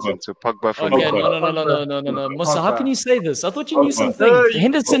with Henderson. So Pogba for me. No. Musa, how can you say this? I thought you knew something.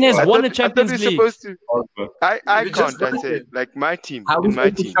 Henderson has won a Champions League. I can't. I said, like, my team. How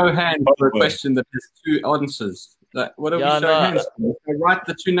would you show hands for a question that has two answers? Like, what are we showing hands for? I write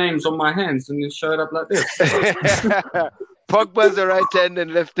the two names on my hands and then show it up like this. Pogba's the right hand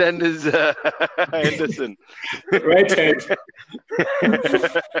and left hand is Henderson. Right hand.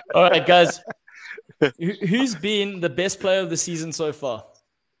 All right, guys. Who's been the best player of the season so far?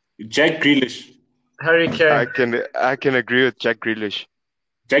 Jack Grealish. Harry Kane. I can agree with Jack Grealish.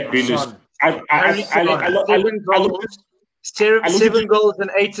 Jack Grealish. Seven goals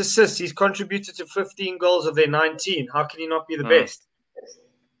and 8 assists. He's contributed to 15 goals of their 19. How can he not be the best?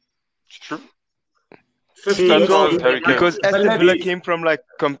 True. 15 goals. Because Aston Villa came from like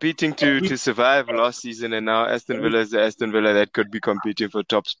competing to survive last season, and now Aston Villa is the Aston Villa that could be competing for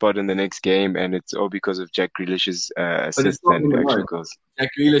top spot in the next game, and it's all because of Jack Grealish's assists and actual goals.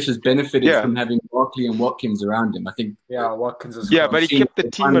 Jack Grealish has benefited from having Barkley and Watkins around him. I think. Yeah, Watkins as well. Yeah, but he kept the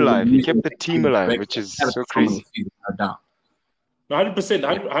team alive. Which is so crazy. No, 100%.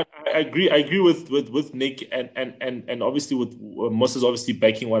 I agree with Nick and obviously with Moses obviously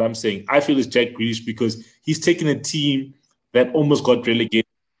backing what I'm saying. I feel it's Jack Grealish because he's taken a team that almost got relegated,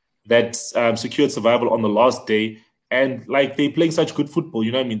 that secured survival on the last day, and like they're playing such good football.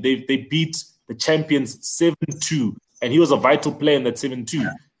 You know what I mean? They beat the champions 7-2, and he was a vital player in that 7-2.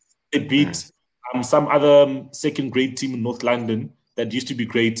 They beat some other second-grade team in North London that used to be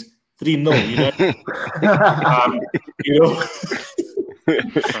great 3-0.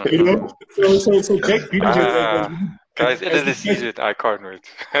 So Jack Grealish guys, end of the season, I can't wait.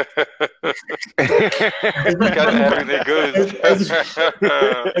 Everything goes.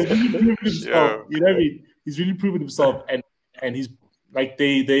 He's really proven himself, and he's like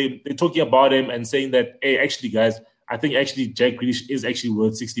they're talking about him and saying that, hey, actually, guys, I think actually Jack Grealish is actually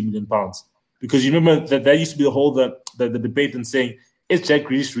worth £60 million, because you remember that used to be the whole the debate and saying, is Jack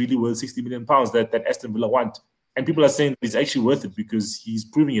Grealish really worth £60 million that Aston Villa want? And people are saying he's actually worth it because he's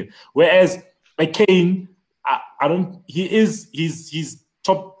proving it. Whereas like Kane, he's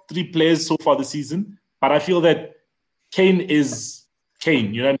top 3 players so far this season, but I feel that Kane is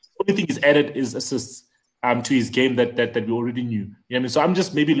Kane. You know, the only thing he's added is assists to his game that we already knew. You know what I mean? So I'm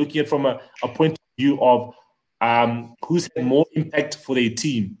just maybe looking at from a point of view of who's had more impact for their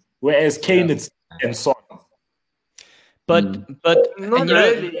team. Whereas Kane, it's and Son. But not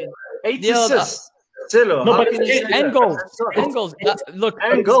really. 8 assists. Zillow, and goals. Look,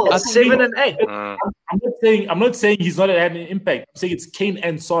 and goals. 7 and 8. I'm not saying he's not having an impact. I'm saying it's Kane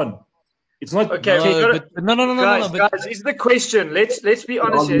and Son. It's not Okay, no. Guys, is the question? Let's be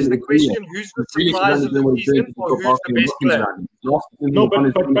honest here. Is the question who's the surprise of the season or who's the best player? No,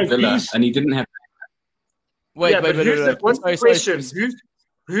 but Villa, and he didn't have. Wait. What's the question?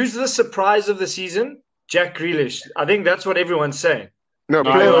 Who's the surprise of the season? Jack Grealish. I think that's what everyone's saying. No,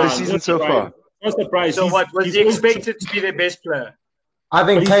 player of the season so far. No surprise. So what was he expected to be their best player? I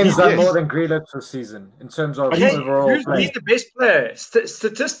think Kane's done more than Grealish this season in terms of overall play. He's the best player.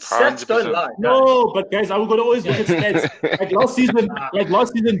 Stats don't lie. No, but guys, I'm gonna always look at stats. Like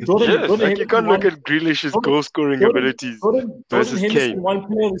last season, Jordan. You can't look at Grealish's goal scoring abilities versus Jordan Kane. One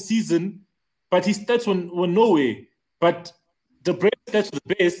player of the season, but his stats were nowhere. But the Brave stats were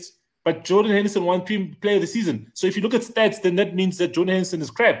the best. But Jordan Henderson won player of the season. So if you look at stats, then that means that Jordan Henderson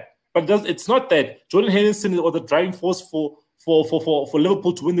is crap. But it's not that. Jordan Henderson was the driving force for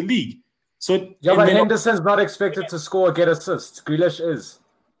Liverpool to win the league. So but Henderson's not expected to score or get assists. Grealish is.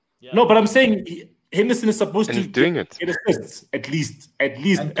 Yeah. No, but I'm saying Henderson is supposed to doing it. Get assists at least.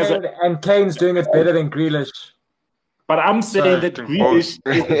 And Kane's doing it better than Grealish. But I'm saying that Grealish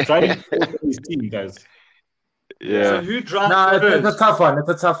is the driving force for his team, guys. Yeah. So who drives? No, it's a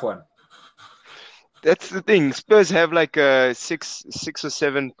tough one. That's the thing. Spurs have like six or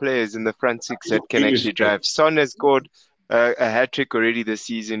seven players in the front six that can actually drive. Son has scored a hat-trick already this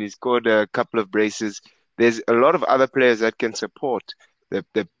season. He's scored a couple of braces. There's a lot of other players that can support the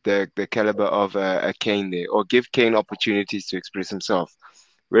caliber of a Kane there, or give Kane opportunities to express himself.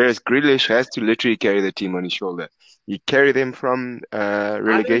 Whereas Grealish has to literally carry the team on his shoulder. He carry them from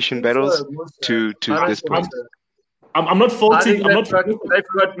relegation battles to this point. I'm not faulting. They've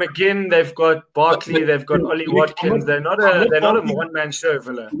got McGinn, they've got Barkley, they've got Ollie Watkins. They're not a one-man show,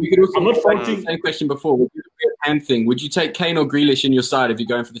 Villa. I'm not faulting. Same question before. Would you do a hand thing? Would you take Kane or Grealish in your side if you're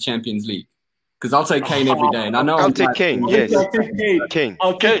going for the Champions League? Because I'll take Kane every day, and I know I'll take Kane. Yes, I'll take Kane.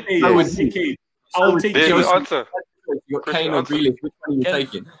 I'll take Kane. I would take Kane. I'll take Kane. There's the answer. You got Kane or Grealish. Which one are you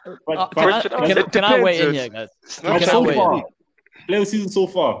taking? Can I weigh in here, guys? Play the season so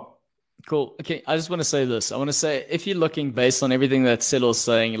far. Cool. Okay, I just want to say this. I want to say, if you're looking based on everything that Selo's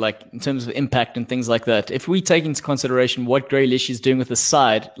saying, like in terms of impact and things like that, if we take into consideration what Grealish is doing with a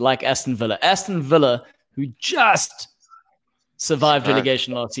side like Aston Villa, who just survived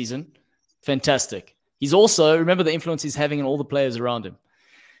relegation last season, fantastic. He's also, remember the influence he's having on all the players around him.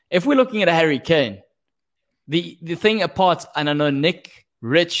 If we're looking at a Harry Kane, the thing apart, and I know Nick,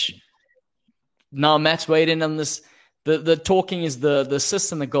 Rich, now Matt's weighed in on this, the talking is the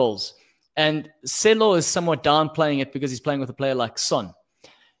assists and the goals. And Selo is somewhat downplaying it because he's playing with a player like Son.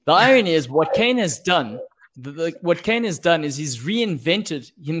 The irony is what Kane has done. What Kane has done is he's reinvented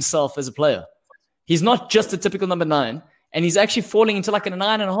himself as a player. He's not just a typical number 9, and he's actually falling into like a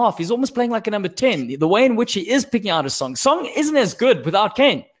 9.5. He's almost playing like a number 10. The way in which he is picking out a Song isn't as good without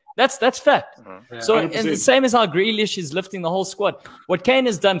Kane. That's fact. Yeah, so, and the same as how Grealish is lifting the whole squad. What Kane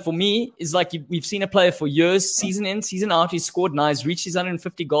has done for me is like we've seen a player for years, season in, season out. He's scored now. He's reached his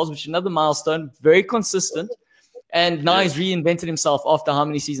 150 goals, which is another milestone. Very consistent. And now he's reinvented himself after how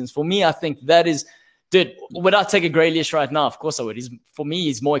many seasons? For me, I think that is, dude, would I take a Grealish right now? Of course I would. For me,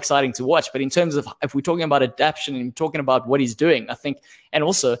 he's more exciting to watch. But in terms of, if we're talking about adaptation and talking about what he's doing, I think, and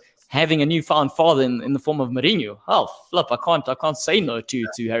also having a newfound father in the form of Mourinho. Oh, flip! I can't say no to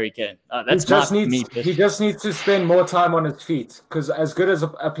Harry Kane. He just needs to spend more time on his feet, because as good as a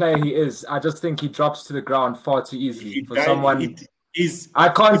player he is, I just think he drops to the ground far too easily for someone. I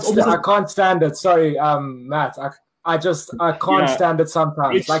can't stand it. Sorry, Matt. I can't stand it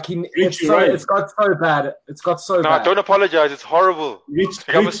sometimes. It's got so bad. It's got so bad. Don't apologize. It's horrible. He's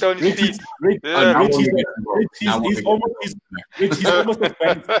almost as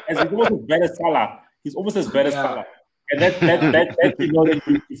bad as Salah. He's almost as bad as Salah. And that you know that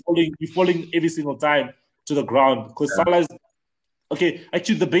you're falling every single time to the ground, because Salah's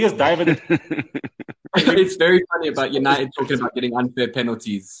actually the biggest diver. It's very funny about United talking about getting unfair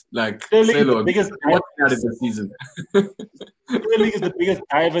penalties. Like, Selo, biggest out of the season. Premier League is the biggest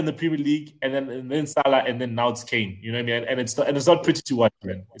diver in the Premier League, and then Salah, and then now it's Kane. You know what I mean? And it's not pretty to watch,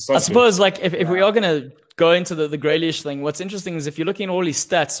 man. I suppose, like, if we are going to go into the Grealish thing, what's interesting is if you're looking at all his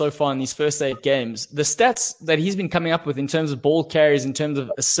stats so far in these first 8 games, the stats that he's been coming up with in terms of ball carries, in terms of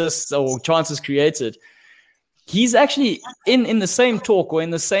assists or chances created, he's actually in the same talk or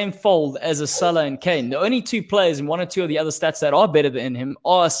in the same fold as a Salah and Kane. The only 2 players in 1 or 2 of the other stats that are better than him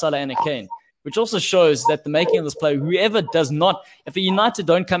are a Salah and a Kane, which also shows that the making of this player, whoever does not, if the United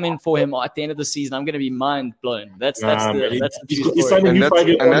don't come in for him at the end of the season, I'm going to be mind blown. That's the He's signed a new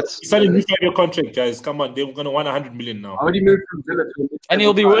 5-year contract, guys. Come on, they're going to want 100 million now. Already moved from Villa to, and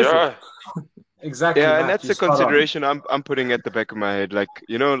he'll be worth it. Exactly. Yeah, Matt, and that's you're a spot on. consideration I'm putting at the back of my head. Like,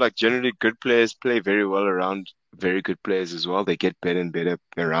 like generally good players play very well around very good players as well. They get better and better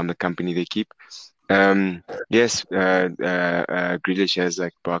around the company they keep. Yes, Grealish has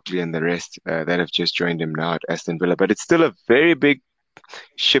like Barkley and the rest that have just joined him now at Aston Villa, but it's still a very big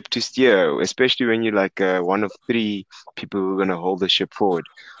ship to steer, especially when you're like one of three people who are going to hold the ship forward.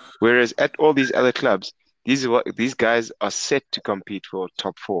 Whereas at all these other clubs, these guys are set to compete for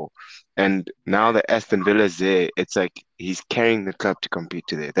top four, and now that Aston Villa's there, it's like he's carrying the club to compete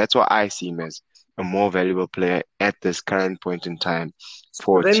to there. That's why I see him as a more valuable player at this current point in time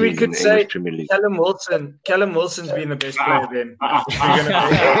for Then we teams in could the say English Premier League. Callum Wilson. Callum Wilson's been the best player then.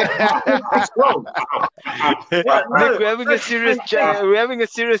 Nick, we're having a serious chat. We're having a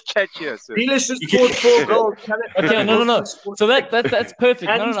serious chat here. So. Grealish just scored 4 goals. Okay, no. So that's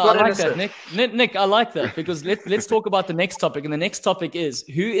perfect. And No. I like that, Nick. I like that because let's talk about the next topic. And the next topic is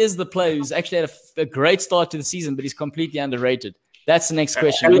who is the player who's actually had a great start to the season, but he's completely underrated. That's the next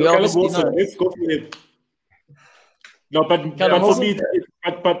question. Let's go for it. No, but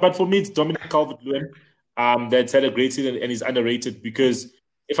for me, it's Dominic Calvert-Lewin that's had a great season and is underrated because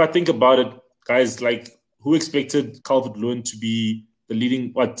if I think about it, guys, like who expected Calvert-Lewin to be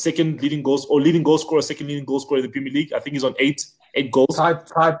the second leading goal scorer, second leading goal scorer in the Premier League? I think he's on eight goals.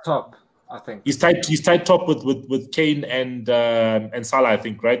 Tied top, I think. He's tied top with Kane and Salah, I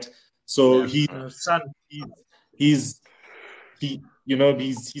think, right? So he's got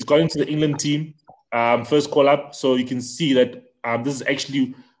into the England team. First call up, so you can see that this is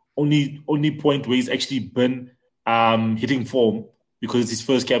actually only point where he's actually been hitting form because it's his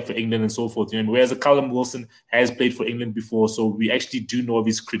first cap for England and so forth. Whereas Callum Wilson has played for England before, so we actually do know of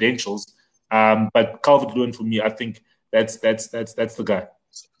his credentials. But Calvert-Lewin, for me, I think that's the guy.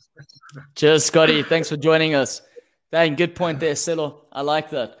 Cheers, Scotty. Thanks for joining us. Dang, good point there, Silo. I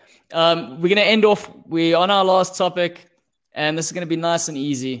like that. We're going to end off. We're on our last topic, and this is going to be nice and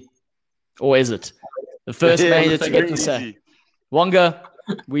easy. Or is it? The first manager to get the sack. Wonga,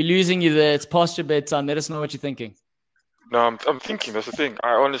 we're losing you there. It's past your bedtime. Let us know what you're thinking. No, I'm thinking. That's the thing.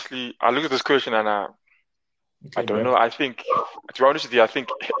 I look at this question and I don't know. I think, to be honest with you, I think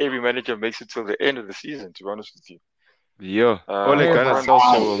every manager makes it till the end of the season. To be honest with you. Yeah. Ole Gunnar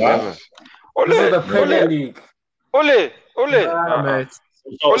Solskjaer will never. This is the Premier League. Ole.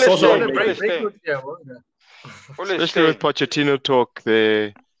 Especially with Pochettino talk,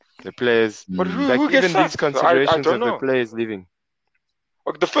 the players. But who like gets even these sacked? considerations I of the players leaving.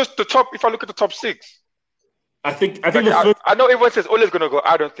 Okay, the top. If I look at the top 6, I think I know everyone says Ole's gonna go.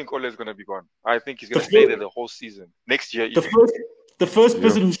 I don't think Ole's gonna be gone. I think he's gonna stay there the whole season. Next year, the first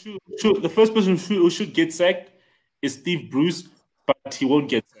person who should get sacked is Steve Bruce, but he won't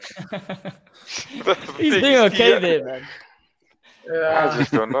get sacked. He's doing okay there, man. I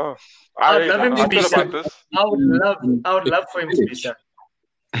just don't know. I would love him to be sacked. I would love for him to be sacked.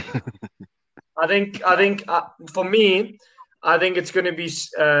 I think for me, I think it's going to be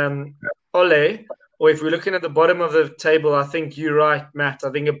Ole. Or if we're looking at the bottom of the table, I think you're right, Matt. I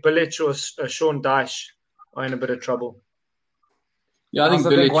think a Bilic or a Sean Dyche are in a bit of trouble. Yeah, I think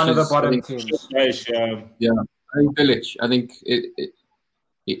Bilic one of the bottom teams. Yeah, I think Bilic. I think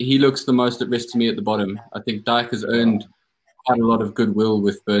he looks the most at risk to me at the bottom. I think Dyche has earned quite a lot of goodwill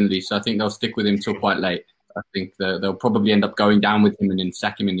with Burnley, so I think they'll stick with him till quite late. I think they'll probably end up going down with him and then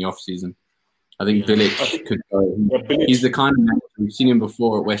sack him in the off-season. I think Bilic could go. He's the kind of man, we've seen him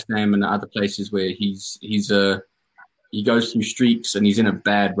before at West Ham and other places where he goes through streaks and he's in a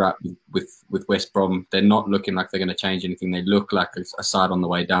bad rut with West Brom. They're not looking like they're going to change anything. They look like a side on the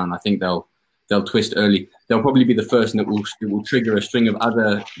way down. I think they'll twist early. They'll probably be the first, and it will trigger a string of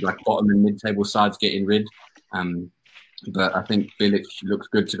other like bottom and mid-table sides getting rid. But I think Bilic looks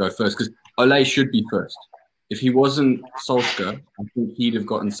good to go first because Ole should be first. If he wasn't Solskjaer, I think he'd have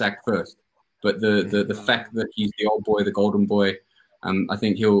gotten sacked first. But the fact that he's the old boy, the golden boy, I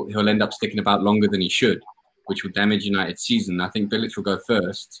think he'll end up sticking about longer than he should, which will damage United's season. I think Bilic will go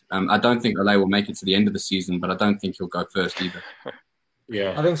first. I don't think Ole will make it to the end of the season, but I don't think he'll go first either.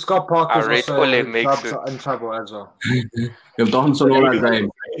 Yeah, I think Scott Parker's also in trouble as well. He'll dance on all that game.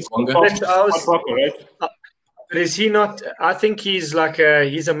 But is he not? I think he's he's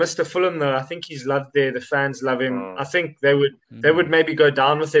a Mr. Fulham though. I think he's loved there. The fans love him. I think they would maybe go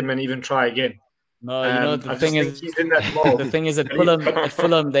down with him and even try again. No, the thing is, he's in that mold. The thing is at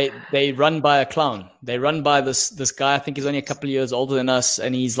Fulham, they run by a clown. They run by this guy. I think he's only a couple of years older than us,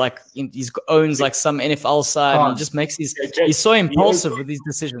 and he's owns like some NFL side. And he just makes he's so impulsive with these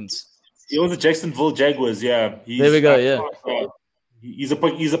decisions. He owns the Jacksonville Jaguars. Yeah, there we go. Yeah. He's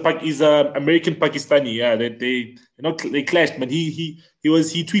a American Pakistani. Yeah, they clashed, but he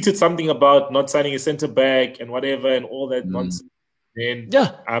tweeted something about not signing a center back and whatever and all that nonsense. Then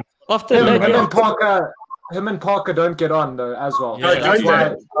after him and Parker don't get on though as well.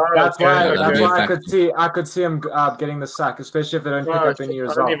 Yeah. That's why I could see him getting the sack, especially if they don't pick up any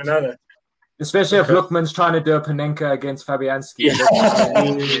results. I don't even know that. Especially if Lookman's trying to do a Panenka against Fabianski.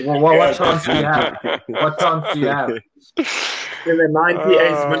 What chance do you have? What chance do you have? In the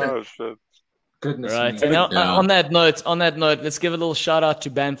 98th minute. Shit. Goodness Right. me. And on that note, let's give a little shout out to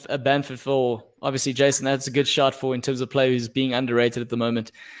Bamford for obviously Jason. That's a good shout for in terms of player who's being underrated at the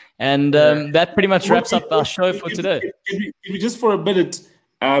moment. And that pretty much wraps up our show for today. Can we just for a minute?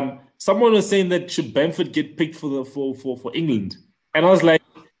 Someone was saying that should Bamford get picked for England, and I was like,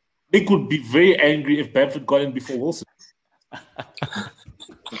 Nick would be very angry if Bamford got in before Wilson.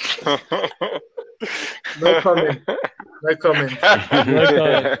 No comment.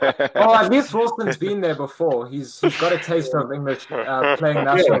 Well, at least Wilson's been there before. He's got a taste of English playing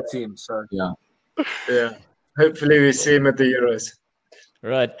national team. So yeah. Hopefully we see him at the Euros.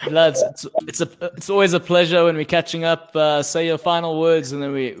 Right, lads. It's always a pleasure when we're catching up. Say your final words, and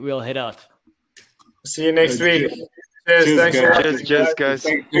then we'll head out. See you next week. Cheers, Cheers, guys.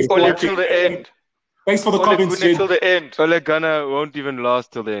 Only till the end. Thanks for the comments, till the end. Ole Gunnar won't even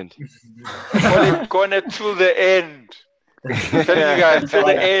last till the end. Ole Gunnar till the end. Tell you guys, till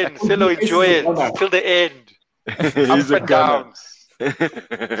the end. Still enjoy it. Till the end. He's a gunner. All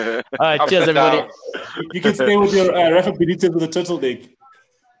right, cheers, everybody. You can stay with your Rafa Benitez with a turtleneck.